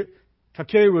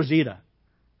Taqueria Rosita.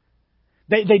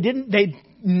 They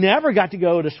never got to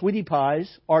go to Sweetie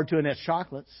Pies or to Annette's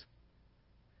Chocolates.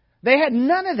 They had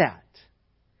none of that.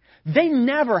 They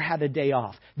never had a day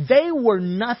off. They were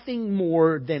nothing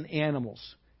more than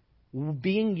animals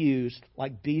being used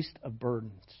like beasts of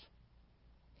burdens,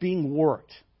 being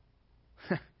worked.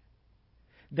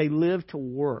 They lived to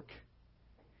work,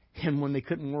 and when they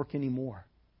couldn't work anymore,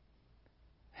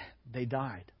 they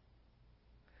died.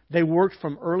 They worked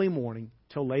from early morning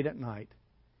till late at night,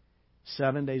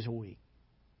 7 days a week.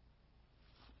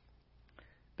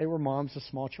 They were moms of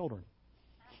small children.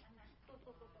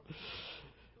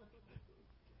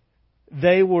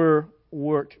 They were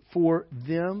worked. For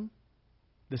them,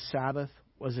 the Sabbath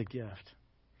was a gift.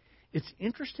 It's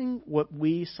interesting what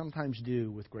we sometimes do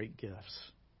with great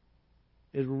gifts.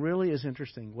 It really is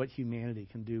interesting what humanity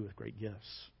can do with great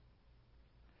gifts.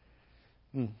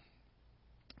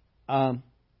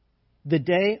 The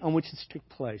day on which this took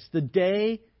place, the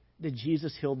day that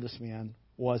Jesus healed this man,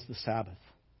 was the Sabbath.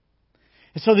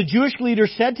 And so the Jewish leader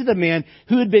said to the man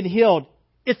who had been healed,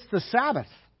 "It's the Sabbath.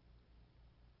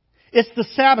 It's the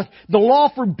Sabbath. The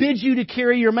law forbids you to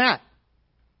carry your mat.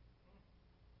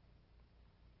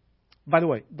 By the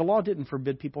way, the law didn't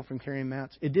forbid people from carrying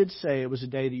mats. It did say it was a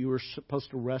day that you were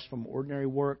supposed to rest from ordinary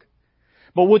work.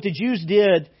 But what the Jews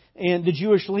did, and the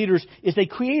Jewish leaders, is they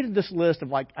created this list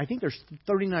of I think there's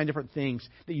 39 different things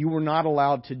that you were not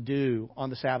allowed to do on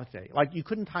the Sabbath day. Like you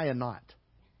couldn't tie a knot.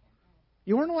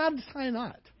 You weren't allowed to tie a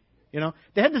knot.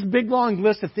 They had this big long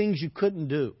list of things you couldn't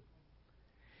do.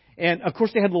 And of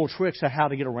course they had little tricks of how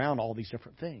to get around all these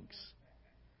different things.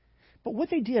 But what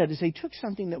they did is they took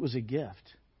something that was a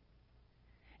gift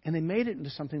and they made it into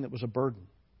something that was a burden.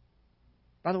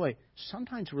 By the way,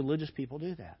 sometimes religious people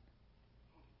do that.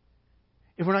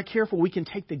 If we're not careful, we can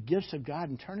take the gifts of God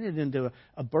and turn it into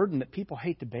a burden that people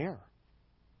hate to bear.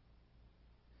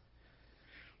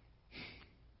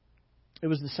 It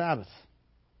was the Sabbath.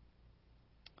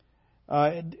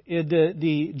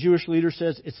 The Jewish leader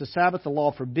says, it's the Sabbath, the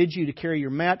law forbids you to carry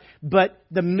your mat. But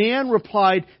the man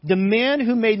replied, the man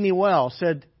who made me well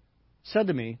said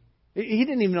to me, he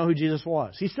didn't even know who Jesus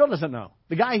was. He still doesn't know.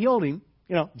 The guy healed him.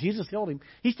 Jesus healed him.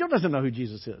 He still doesn't know who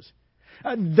Jesus is.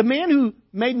 The man who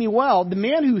made me well, the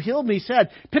man who healed me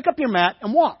said, pick up your mat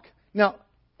and walk. Now,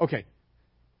 okay,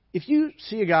 if you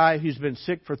see a guy who's been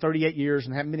sick for 38 years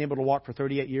and haven't been able to walk for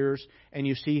 38 years and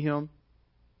you see him,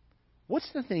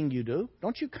 what's the thing you do?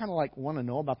 Don't you kind of want to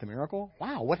know about the miracle?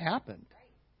 Wow, what happened?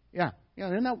 Yeah,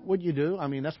 isn't that what you do? I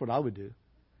mean, that's what I would do.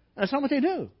 That's not what they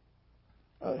do.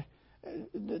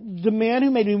 The man who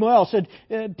made me well said,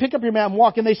 pick up your mat and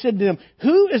walk. And they said to him,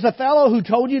 who is the fellow who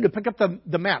told you to pick up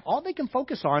the mat? All they can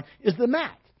focus on is the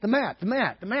mat, the mat, the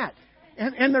mat, the mat.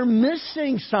 And they're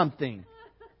missing something.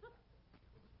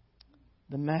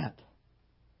 The mat.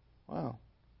 Wow.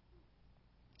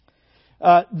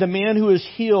 The man who was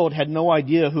healed had no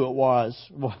idea who it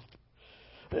was.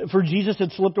 For Jesus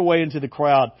had slipped away into the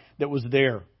crowd that was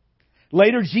there.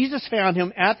 Later, Jesus found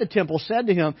him at the temple, said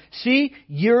to him, see,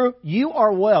 you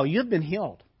are well. You have been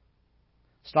healed.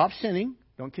 Stop sinning.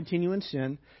 Don't continue in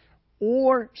sin.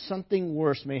 Or something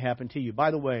worse may happen to you.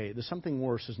 By the way, the something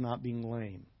worse is not being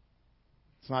lame.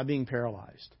 It's not being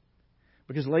paralyzed.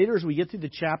 Because later, as we get through the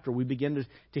chapter, we begin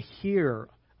to hear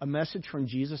a message from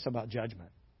Jesus about judgment.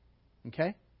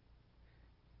 Okay?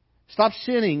 Stop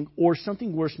sinning, or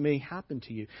something worse may happen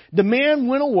to you. The man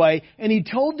went away, and he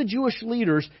told the Jewish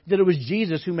leaders that it was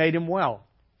Jesus who made him well.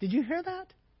 Did you hear that?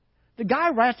 The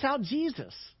guy rats out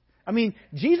Jesus. I mean,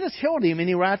 Jesus healed him, and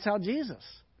he rats out Jesus.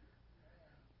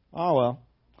 Oh, well.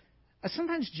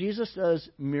 Sometimes Jesus does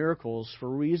miracles for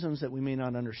reasons that we may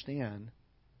not understand.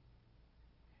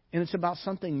 And it's about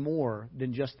something more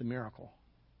than just the miracle.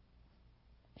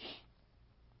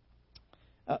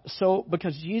 So,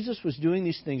 because Jesus was doing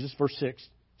these things, this is verse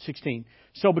 16.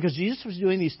 So, because Jesus was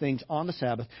doing these things on the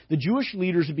Sabbath, the Jewish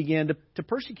leaders began to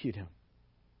persecute him.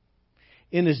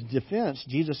 In his defense,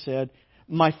 Jesus said,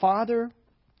 my Father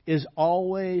is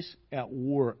always at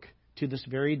work to this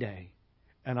very day,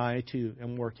 and I too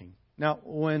am working. Now,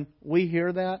 when we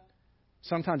hear that,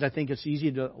 sometimes I think it's easy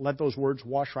to let those words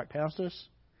wash right past us.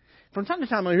 From time to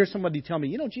time, I hear somebody tell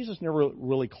me, Jesus never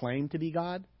really claimed to be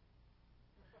God.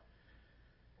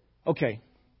 Okay,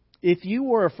 if you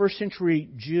were a first century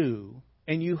Jew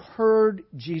and you heard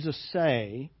Jesus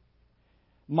say,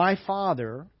 my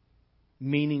Father,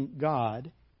 meaning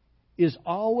God, is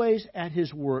always at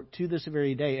His work to this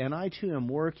very day, and I too am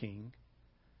working,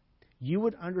 you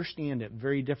would understand it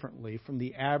very differently from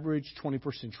the average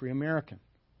 21st century American.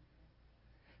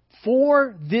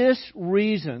 For this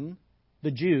reason,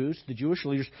 the Jewish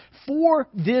leaders, for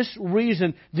this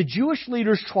reason, the Jewish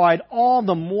leaders tried all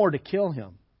the more to kill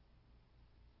Him.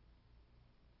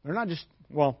 They're not just,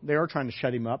 they are trying to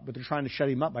shut Him up, but they're trying to shut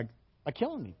Him up by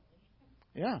killing Him.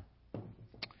 Yeah.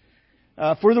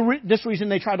 For this reason,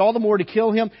 they tried all the more to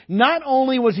kill Him. Not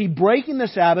only was He breaking the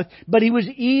Sabbath, but He was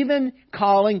even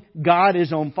calling God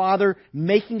His own Father,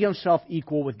 making Himself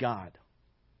equal with God.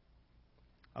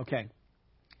 Okay.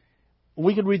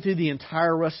 We could read through the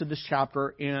entire rest of this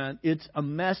chapter, and it's a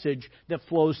message that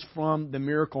flows from the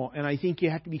miracle. And I think you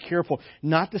have to be careful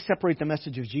not to separate the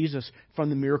message of Jesus from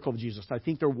the miracle of Jesus. I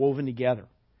think they're woven together.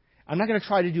 I'm not going to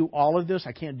try to do all of this.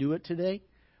 I can't do it today.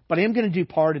 But I am going to do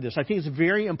part of this. I think it's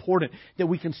very important that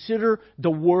we consider the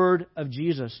word of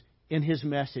Jesus in His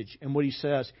message and what He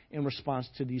says in response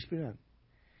to these men.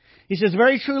 He says,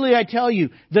 very truly I tell you,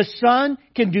 the Son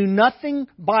can do nothing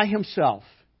by Himself.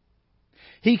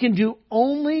 He can do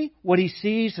only what He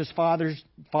sees His Father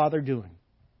doing.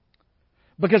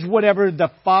 Because whatever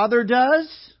the Father does,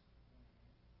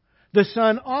 the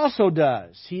Son also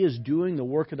does. He is doing the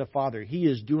work of the Father. He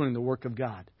is doing the work of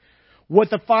God.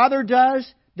 What the Father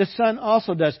does, the Son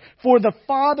also does. For the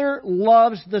Father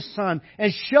loves the Son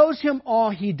and shows Him all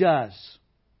He does.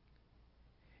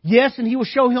 Yes, and He will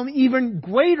show Him even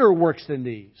greater works than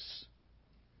these,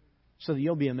 so that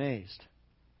you'll be amazed.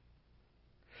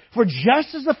 For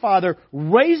just as the Father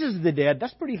raises the dead,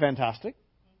 that's pretty fantastic.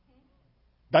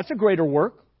 That's a greater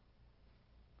work.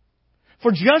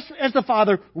 For just as the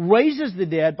Father raises the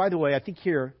dead, by the way, I think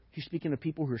here He's speaking of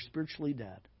people who are spiritually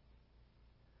dead.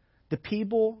 The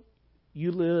people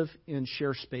you live and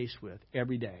share space with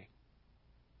every day.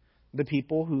 The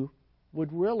people who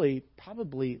would really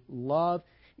probably love.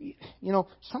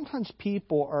 Sometimes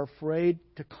people are afraid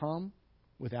to come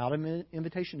without an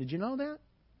invitation. Did you know that?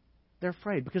 They're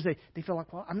afraid because they feel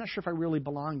like, well, I'm not sure if I really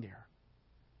belong there.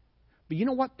 But you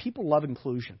know what? People love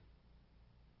inclusion.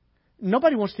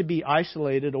 Nobody wants to be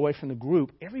isolated away from the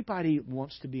group. Everybody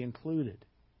wants to be included.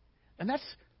 And that's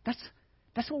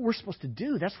what we're supposed to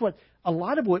do. That's what a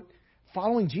lot of what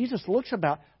following Jesus looks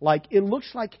about. Like, it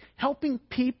looks like helping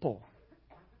people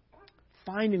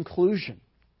find inclusion.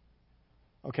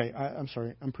 Okay, I'm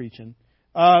sorry, I'm preaching.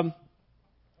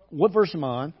 What verse am I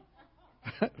on?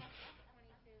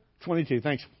 22.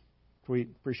 Thanks. We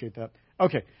appreciate that.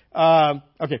 Okay.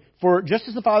 For just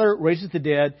as the Father raises the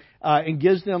dead and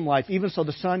gives them life, even so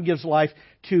the Son gives life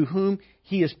to whom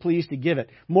He is pleased to give it.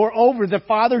 Moreover, the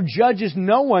Father judges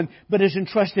no one, but has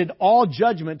entrusted all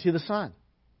judgment to the Son.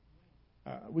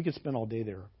 We could spend all day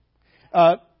there.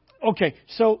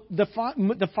 So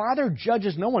the Father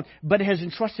judges no one, but has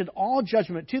entrusted all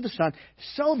judgment to the Son,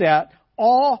 so that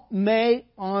all may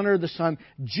honor the Son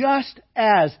just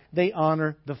as they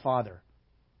honor the Father.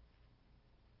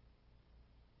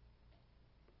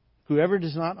 Whoever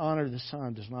does not honor the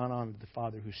Son does not honor the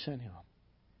Father who sent Him.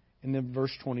 And then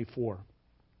verse 24.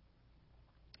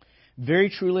 Very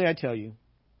truly I tell you,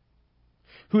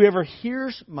 whoever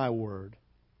hears my word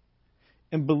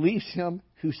and believes Him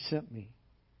who sent me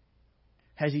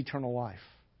has eternal life.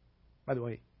 By the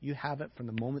way, you have it from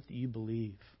the moment that you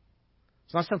believe.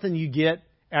 It's not something you get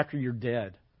after you're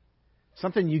dead.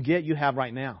 Something you have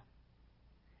right now.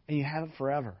 And you have it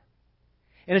forever.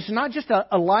 And it's not just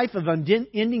a life of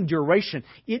unending duration.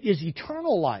 It is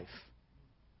eternal life.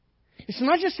 It's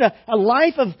not just a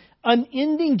life of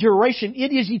unending duration.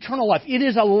 It is eternal life. It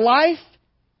is a life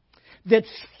that's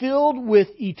filled with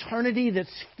eternity,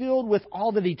 that's filled with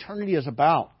all that eternity is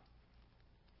about.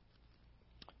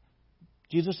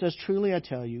 Jesus says, truly I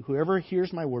tell you, whoever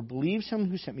hears my word, believes Him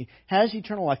who sent me, has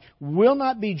eternal life, will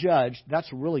not be judged.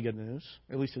 That's really good news.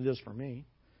 At least it is for me.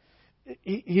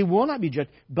 He will not be judged,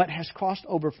 but has crossed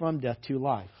over from death to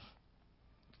life.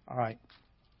 All right.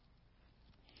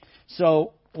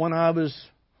 So when I was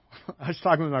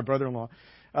talking with my brother-in-law.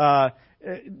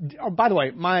 By the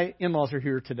way, my in-laws are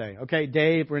here today. Okay,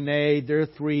 Dave, Renee, their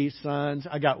 3 sons.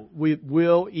 I got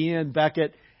Will, Ian,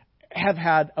 Beckett. Have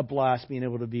had a blast being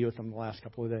able to be with them the last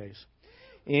couple of days.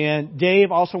 And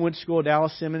Dave also went to school at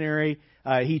Dallas Seminary.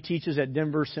 He teaches at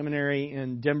Denver Seminary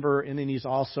in Denver, and then he's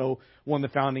also one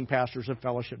of the founding pastors of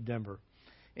Fellowship Denver.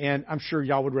 And I'm sure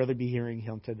y'all would rather be hearing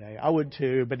him today. I would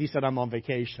too, but he said I'm on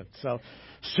vacation. So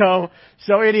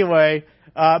anyway,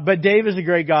 but Dave is a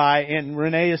great guy, and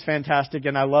Renee is fantastic,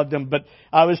 and I loved him. But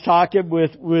I was talking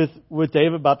with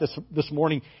Dave about this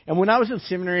morning, and when I was in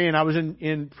seminary and I was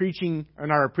in preaching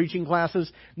in our preaching classes,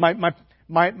 my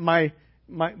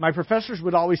professors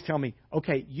would always tell me,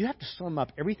 okay, you have to sum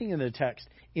up everything in the text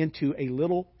into a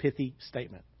little pithy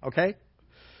statement, okay?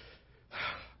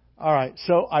 All right,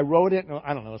 so I wrote it.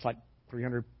 I don't know, it's like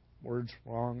 300 words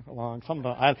long, something.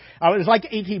 I was like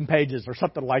 18 pages or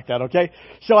something like that. Okay,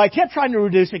 so I kept trying to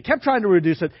reduce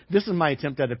it. This is my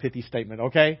attempt at a pithy statement.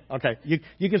 Okay.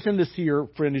 You can send this to your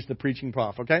friend who's the preaching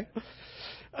prof. Okay.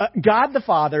 God the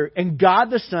Father and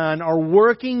God the Son are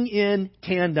working in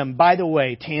tandem. By the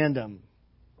way, tandem.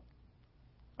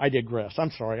 I digress.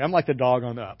 I'm sorry. I'm like the dog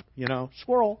on Up.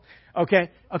 Squirrel. Okay.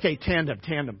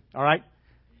 Tandem. All right.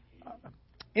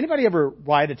 Anybody ever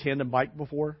ride a tandem bike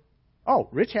before? Oh,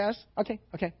 Rich has. Okay.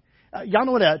 Y'all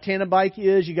know what a tandem bike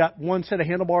is. You got one set of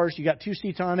handlebars. You got 2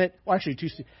 seats on it. Well, actually 2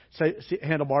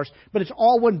 handlebars. But it's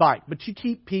all one bike. But you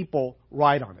keep people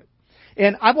ride on it.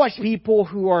 And I've watched people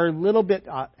who are a little bit,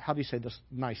 how do you say this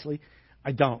nicely?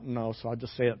 I don't know, so I'll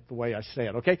just say it the way I say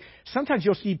it, okay? Sometimes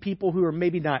you'll see people who are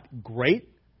maybe not great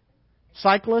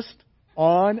cyclists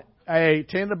on a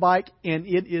tandem bike, and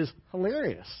it is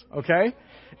hilarious, okay?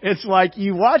 It's like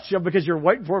you watch them because you're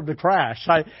waiting for them to crash.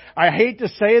 I hate to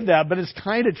say that, but it's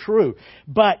kind of true.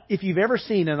 But if you've ever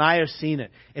seen, and I have seen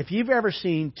it, if you've ever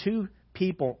seen 2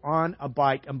 people on a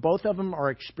bike, and both of them are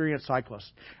experienced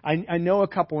cyclists. I know a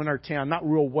couple in our town, not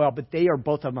real well, but they are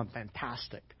both of them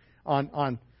fantastic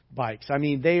on bikes. I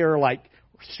mean, they are like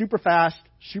super fast,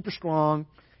 super strong,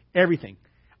 everything.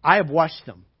 I have watched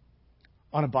them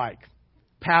on a bike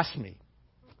pass me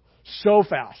so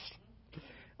fast.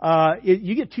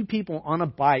 You get two people on a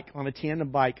bike, on a tandem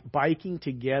bike, biking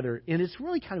together, and it's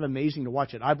really kind of amazing to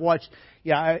watch it. I've watched,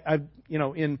 I've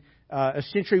in a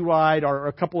century ride or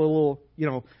a couple of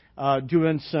little,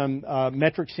 doing some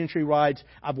metric century rides.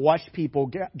 I've watched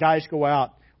people, guys go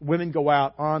out, women go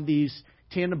out on these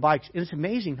tandem bikes, and it's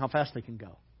amazing how fast they can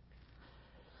go.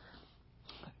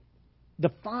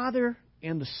 The Father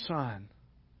and the Son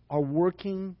are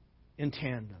working in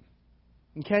tandem.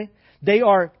 Okay? They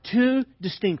are two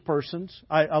distinct persons.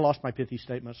 I lost my pithy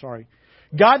statement, sorry.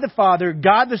 God the Father,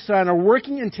 God the Son are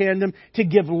working in tandem to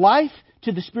give life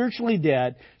to the spiritually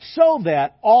dead so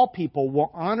that all people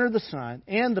will honor the Son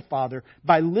and the Father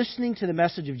by listening to the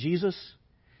message of Jesus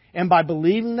and by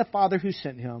believing the Father who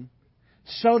sent Him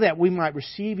so that we might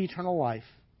receive eternal life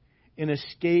and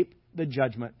escape the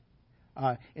judgment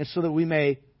and so that we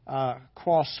may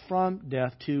cross from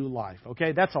death to life.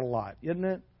 Okay? That's a lot, isn't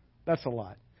it? That's a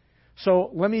lot.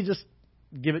 So let me just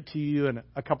give it to you in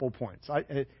a couple of points.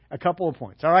 A couple of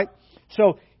points, all right?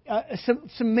 So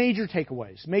some major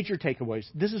takeaways. Major takeaways.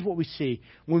 This is what we see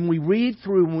when we read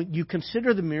through, when you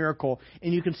consider the miracle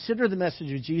and you consider the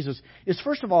message of Jesus, is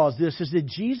first of all is that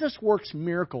Jesus works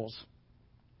miracles,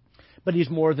 but He's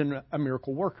more than a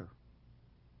miracle worker.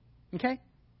 Okay?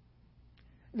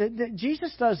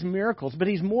 Jesus does miracles, but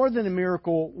He's more than a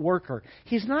miracle worker.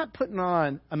 He's not putting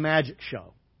on a magic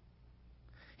show.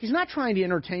 He's not trying to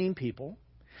entertain people.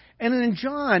 And in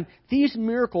John, these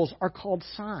miracles are called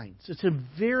signs. It's a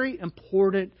very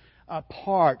important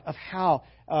part of how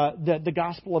the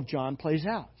Gospel of John plays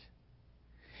out.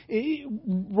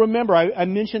 Remember, I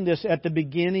mentioned this at the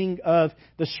beginning of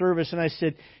the service, and I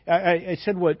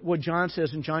said what John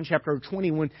says in John chapter 20,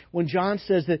 when John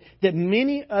says that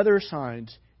many other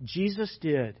signs Jesus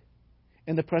did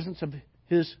in the presence of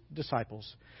His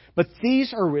disciples. But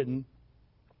these are written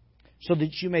so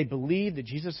that you may believe that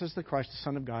Jesus is the Christ, the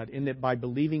Son of God, and that by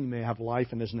believing you may have life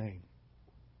in His name.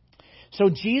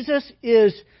 So Jesus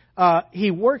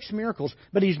He works miracles,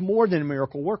 but He's more than a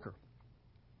miracle worker.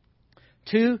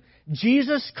 2,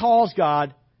 Jesus calls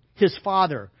God His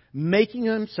Father, making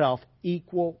Himself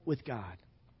equal with God.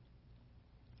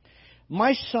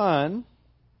 My son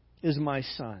is my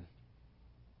son.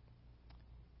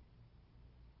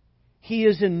 He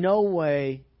is in no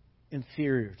way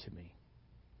inferior to me.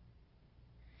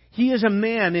 He is a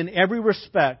man in every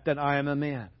respect that I am a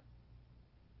man.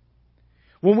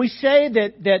 When we say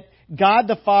that God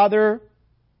the Father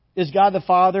is God the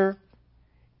Father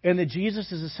and that Jesus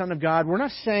is the Son of God, we're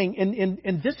not saying,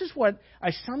 and this is what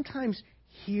I sometimes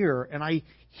hear, and I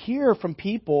hear from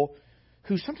people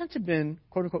who sometimes have been,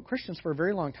 quote-unquote, Christians for a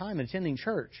very long time and attending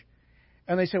church.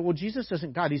 And they say, well, Jesus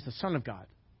isn't God, He's the Son of God.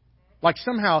 Like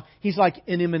somehow He's like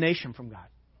an emanation from God.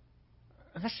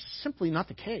 And that's simply not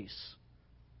the case.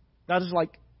 That is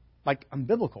like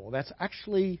unbiblical. That's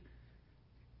actually,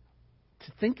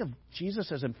 to think of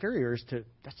Jesus as inferior is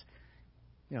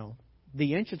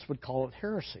the ancients would call it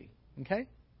heresy. Okay?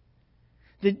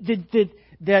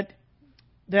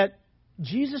 That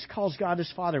Jesus calls God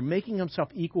His Father, making Himself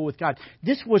equal with God.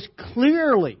 This was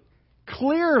clearly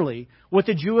what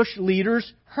the Jewish leaders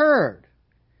heard.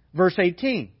 Verse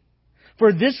 18.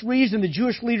 For this reason, the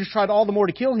Jewish leaders tried all the more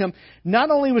to kill Him.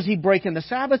 Not only was He breaking the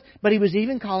Sabbath, but He was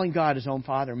even calling God His own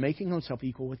Father, making Himself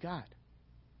equal with God.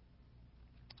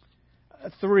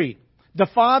 3, the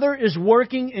Father is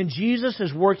working and Jesus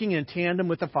is working in tandem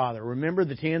with the Father. Remember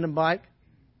the tandem bike?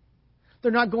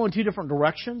 They're not going two different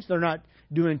directions. They're not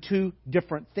doing two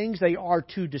different things. They are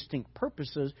two distinct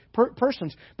persons,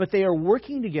 but they are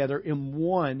working together in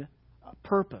one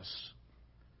purpose.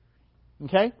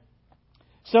 Okay?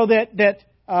 So that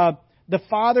the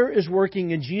Father is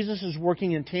working and Jesus is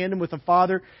working in tandem with the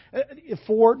Father.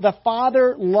 For the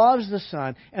Father loves the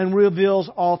Son and reveals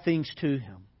all things to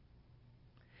Him.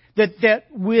 That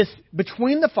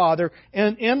between the Father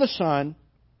and the Son,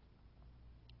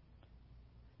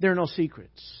 there are no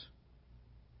secrets.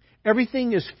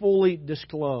 Everything is fully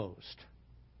disclosed.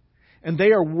 And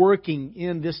they are working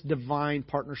in this divine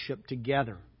partnership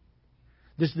together.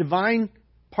 This divine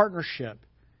partnership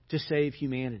to save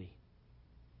humanity.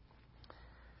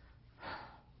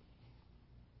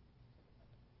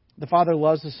 The Father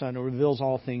loves the Son and reveals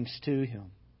all things to Him.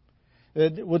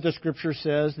 What the Scripture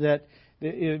says that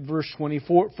in verse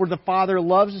 24, for the Father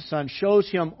loves the Son, shows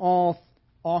Him all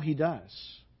He does.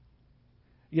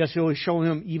 Yes, He will show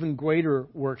Him even greater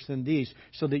works than these,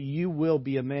 so that you will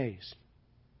be amazed.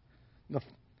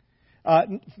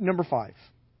 Number 5.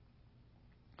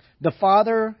 The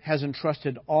Father has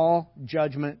entrusted all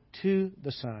judgment to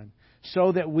the Son,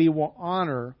 so that we will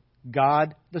honor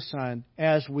God the Son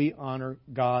as we honor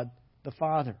God the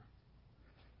Father.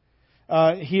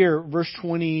 Here, verse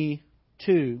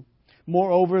 22,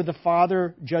 moreover, the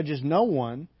Father judges no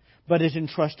one, but has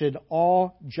entrusted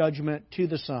all judgment to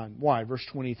the Son. Why? Verse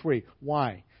 23.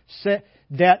 Why?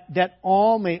 That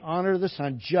all may honor the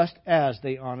Son just as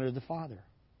they honor the Father.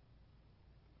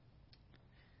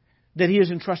 That He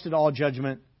has entrusted all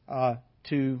judgment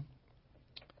to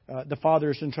the Father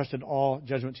has entrusted all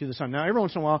judgment to the Son. Now, every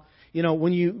once in a while,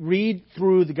 when you read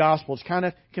through the Gospel, it's kind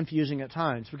of confusing at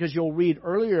times, because you'll read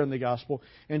earlier in the Gospel,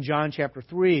 in John chapter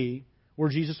 3, where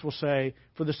Jesus will say,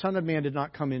 "For the Son of Man did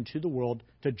not come into the world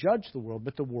to judge the world,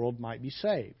 but the world might be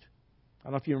saved." I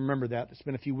don't know if you remember that. It's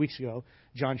been a few weeks ago,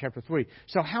 John chapter 3.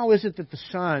 So how is it that the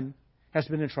Son has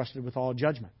been entrusted with all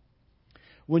judgment?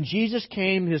 When Jesus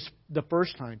came the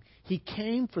first time, He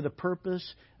came for the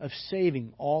purpose of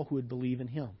saving all who would believe in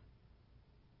Him.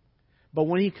 But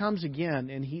when He comes again,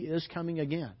 and He is coming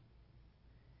again,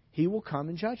 He will come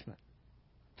in judgment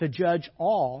to judge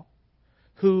all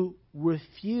who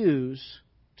refuse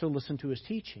to listen to His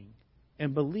teaching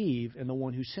and believe in the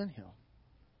one who sent Him.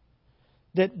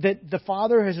 That the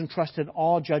Father has entrusted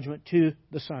all judgment to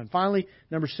the Son. Finally,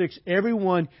 number 6,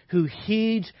 everyone who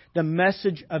heeds the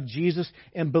message of Jesus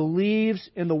and believes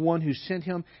in the one who sent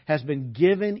Him has been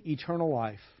given eternal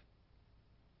life.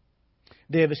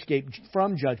 They have escaped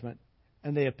from judgment,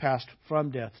 and they have passed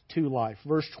from death to life.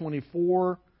 Verse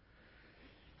 24,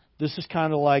 this is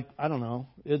kind of like, I don't know,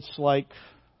 it's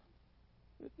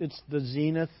the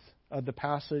zenith of the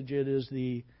passage. It is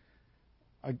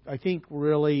I think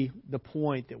really the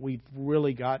point that we've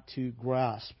really got to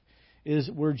grasp is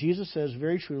where Jesus says,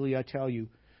 "Very truly I tell you,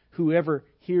 whoever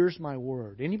hears my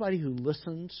word," anybody who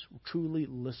listens, truly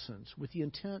listens with the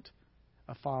intent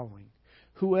of following,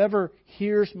 "whoever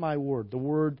hears my word," the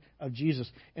word of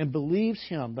Jesus, "and believes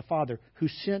Him," the Father, "who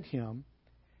sent Him,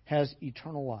 has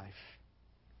eternal life,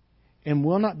 and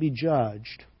will not be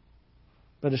judged,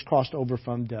 but has crossed over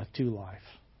from death to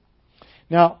life."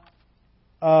 Now,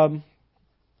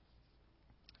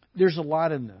 there's a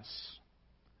lot in this.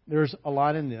 There's a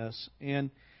lot in this.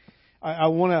 And I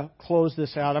want to close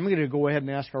this out. I'm going to go ahead and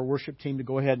ask our worship team to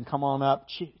go ahead and come on up.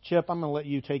 Chip, I'm going to let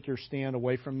you take your stand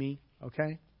away from me,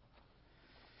 okay?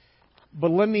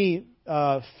 But let me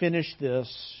finish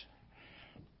this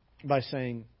by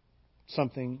saying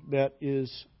something that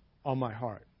is on my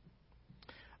heart.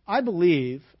 I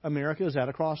believe America is at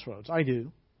a crossroads. I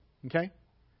do, okay?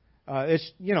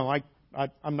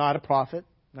 I'm not a prophet.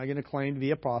 I'm not going to claim to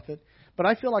be a prophet. But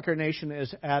I feel like our nation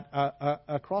is at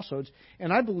a crossroads.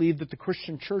 And I believe that the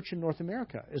Christian church in North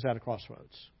America is at a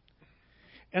crossroads.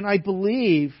 And I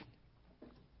believe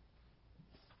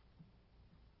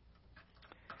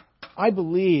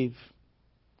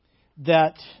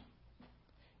that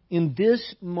in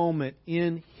this moment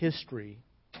in history,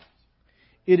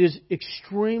 it is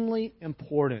extremely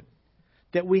important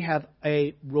that we have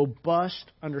a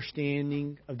robust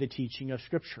understanding of the teaching of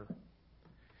Scripture.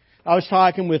 I was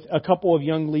talking with a couple of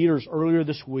young leaders earlier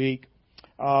this week.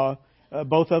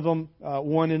 Both of them,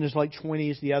 one in his late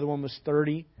 20s, the other one was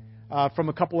 30, from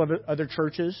a couple of other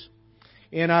churches.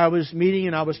 And I was meeting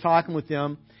and I was talking with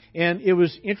them. And it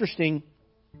was interesting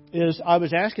is I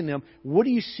was asking them, what do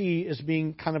you see as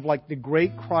being kind of like the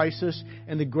great crisis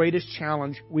and the greatest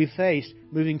challenge we face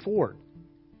moving forward?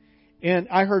 And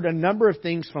I heard a number of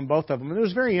things from both of them. And it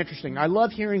was very interesting. I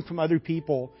love hearing from other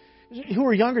people who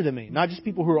are younger than me, not just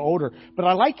people who are older. But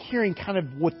I like hearing kind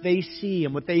of what they see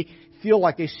and what they feel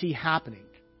like they see happening.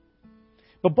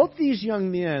 But both these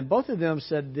young men, both of them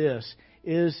said this,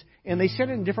 and they said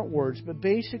it in different words, but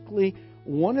basically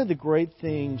one of the great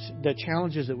things, the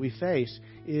challenges that we face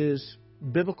is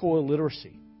biblical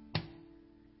illiteracy.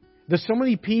 There's so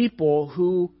many people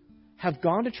who have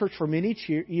gone to church for many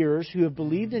years, who have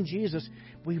believed in Jesus,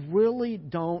 we really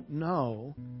don't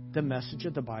know the message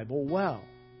of the Bible well.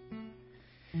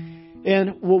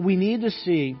 And what we need to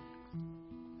see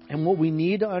and what we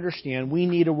need to understand, we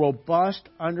need a robust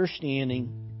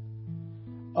understanding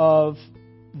of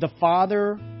the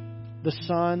Father, the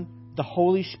Son, the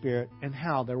Holy Spirit, and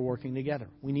how they're working together.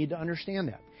 We need to understand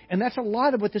that. And that's a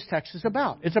lot of what this text is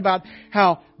about. It's about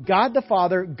how God the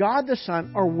Father, God the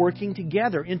Son are working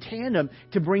together in tandem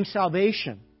to bring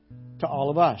salvation to all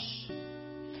of us.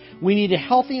 We need a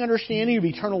healthy understanding of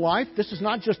eternal life. This is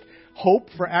not just hope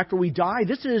for after we die.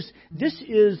 This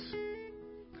is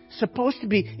supposed to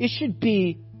be, it should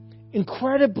be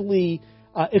incredibly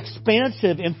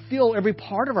expansive and fill every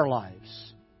part of our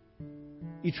lives.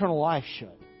 Eternal life should.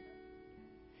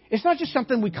 It's not just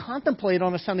something we contemplate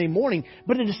on a Sunday morning,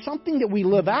 but it is something that we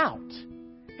live out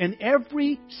in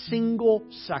every single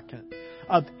second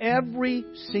of every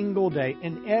single day,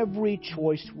 in every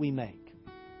choice we make.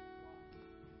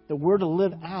 That we're to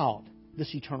live out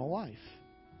this eternal life.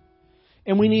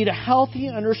 And we need a healthy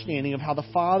understanding of how the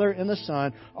Father and the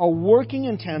Son are working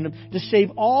in tandem to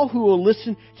save all who will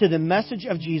listen to the message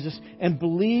of Jesus and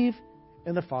believe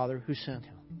in the Father who sent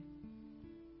Him.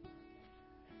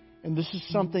 And this is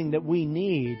something that we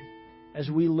need as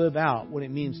we live out what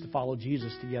it means to follow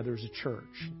Jesus together as a church.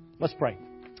 Let's pray.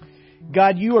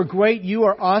 God, You are great. You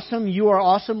are awesome. You are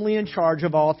awesomely in charge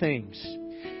of all things.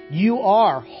 You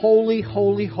are holy,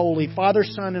 holy, holy, Father,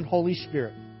 Son, and Holy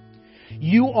Spirit.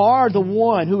 You are the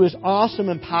one who is awesome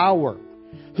in power,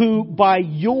 who by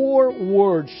Your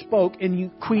word spoke and You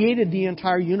created the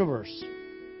entire universe.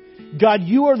 God,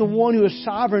 You are the one who is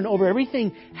sovereign over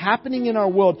everything happening in our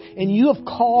world, and You have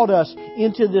called us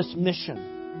into this mission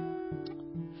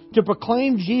to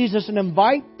proclaim Jesus and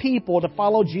invite people to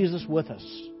follow Jesus with us.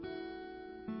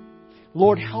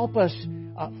 Lord, help us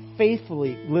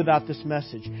faithfully live out this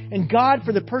message. And God,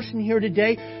 for the person here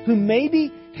today who maybe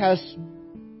is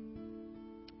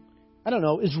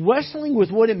wrestling with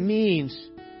what it means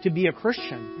to be a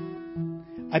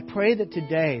Christian, I pray that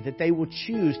today that they will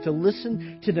choose to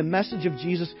listen to the message of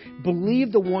Jesus,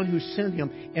 believe the one who sent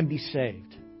Him, and be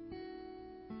saved.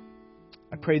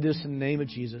 I pray this in the name of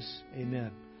Jesus.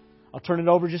 Amen. I'll turn it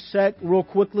over just a sec, real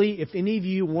quickly. If any of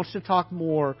you wants to talk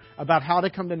more about how to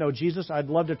come to know Jesus, I'd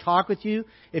love to talk with you.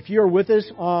 If you're with us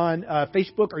on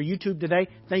Facebook or YouTube today,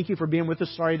 thank you for being with us.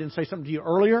 Sorry I didn't say something to you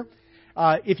earlier.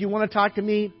 If you want to talk to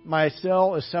me, my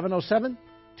cell is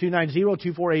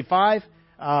 707-290-2485.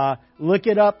 Look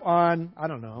it up on,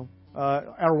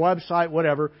 our website,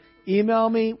 whatever. Email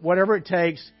me, whatever it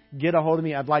takes. Get a hold of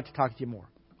me. I'd like to talk to you more.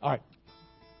 All right.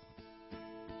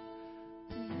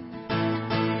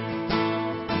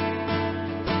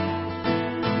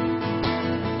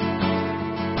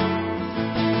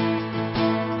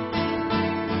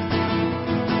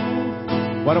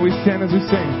 Why don't we stand as we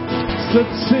sing? Slip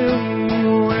to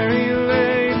where He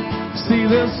lay. See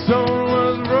the stone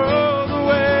was rolled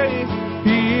away.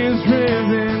 He is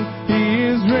risen. He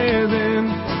is risen.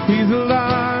 He's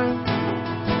alive.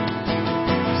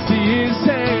 See His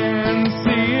hands,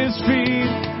 see His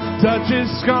feet. Touch His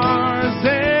scars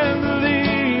and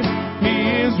believe.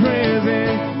 He is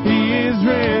risen. He is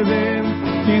risen.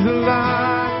 He's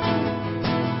alive.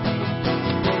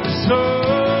 So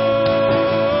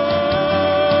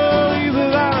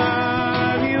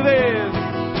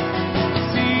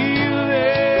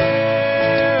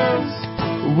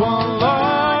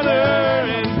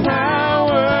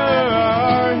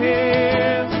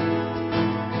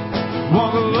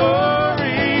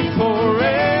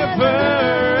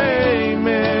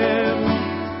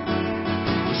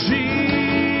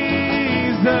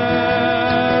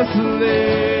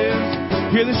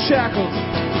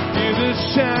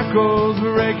shackles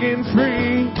breaking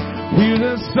free. Hear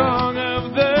the song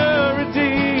of the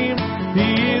redeemed.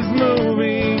 He is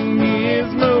moving, He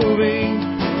is moving,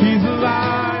 He's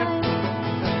alive.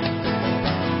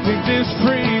 Take this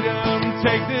freedom,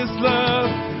 take this love.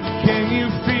 Can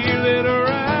you feel it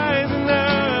rising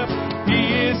up?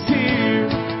 He is here,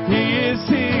 He is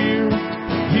here,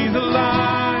 He's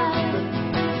alive.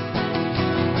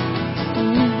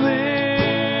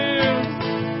 Live,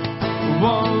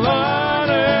 one love.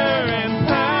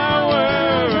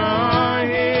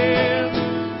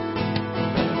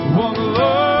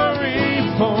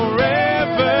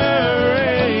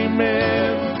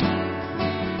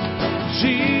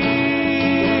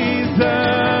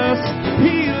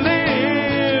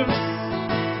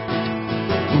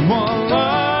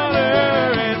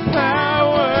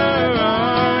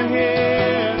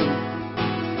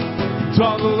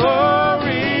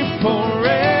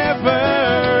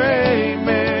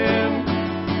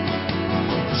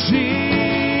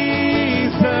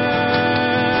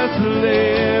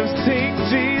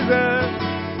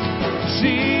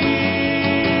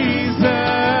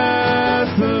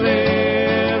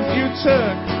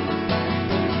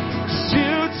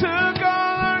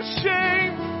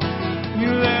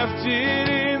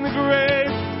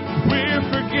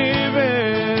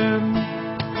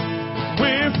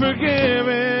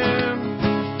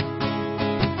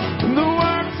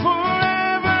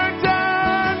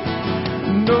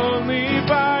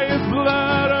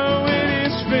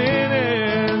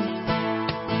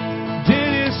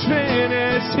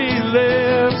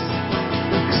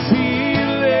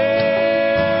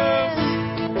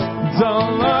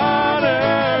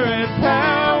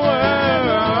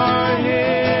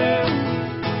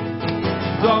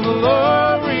 All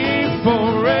glory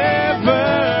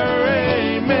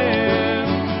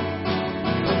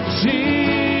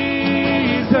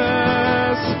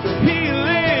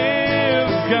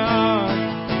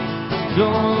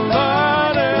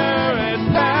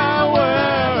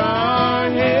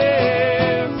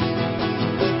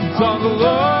all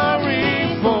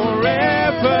glory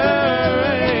forever.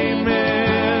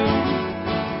 Amen.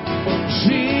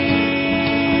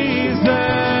 Jesus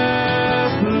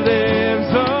lives.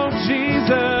 Oh,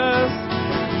 Jesus.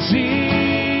 Jesus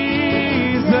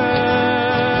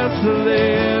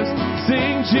lives.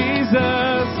 Sing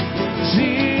Jesus.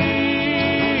 Jesus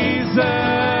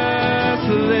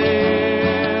lives.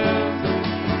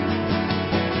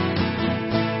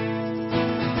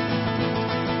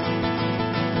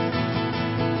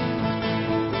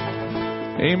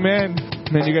 Amen.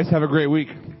 Man, you guys have a great week.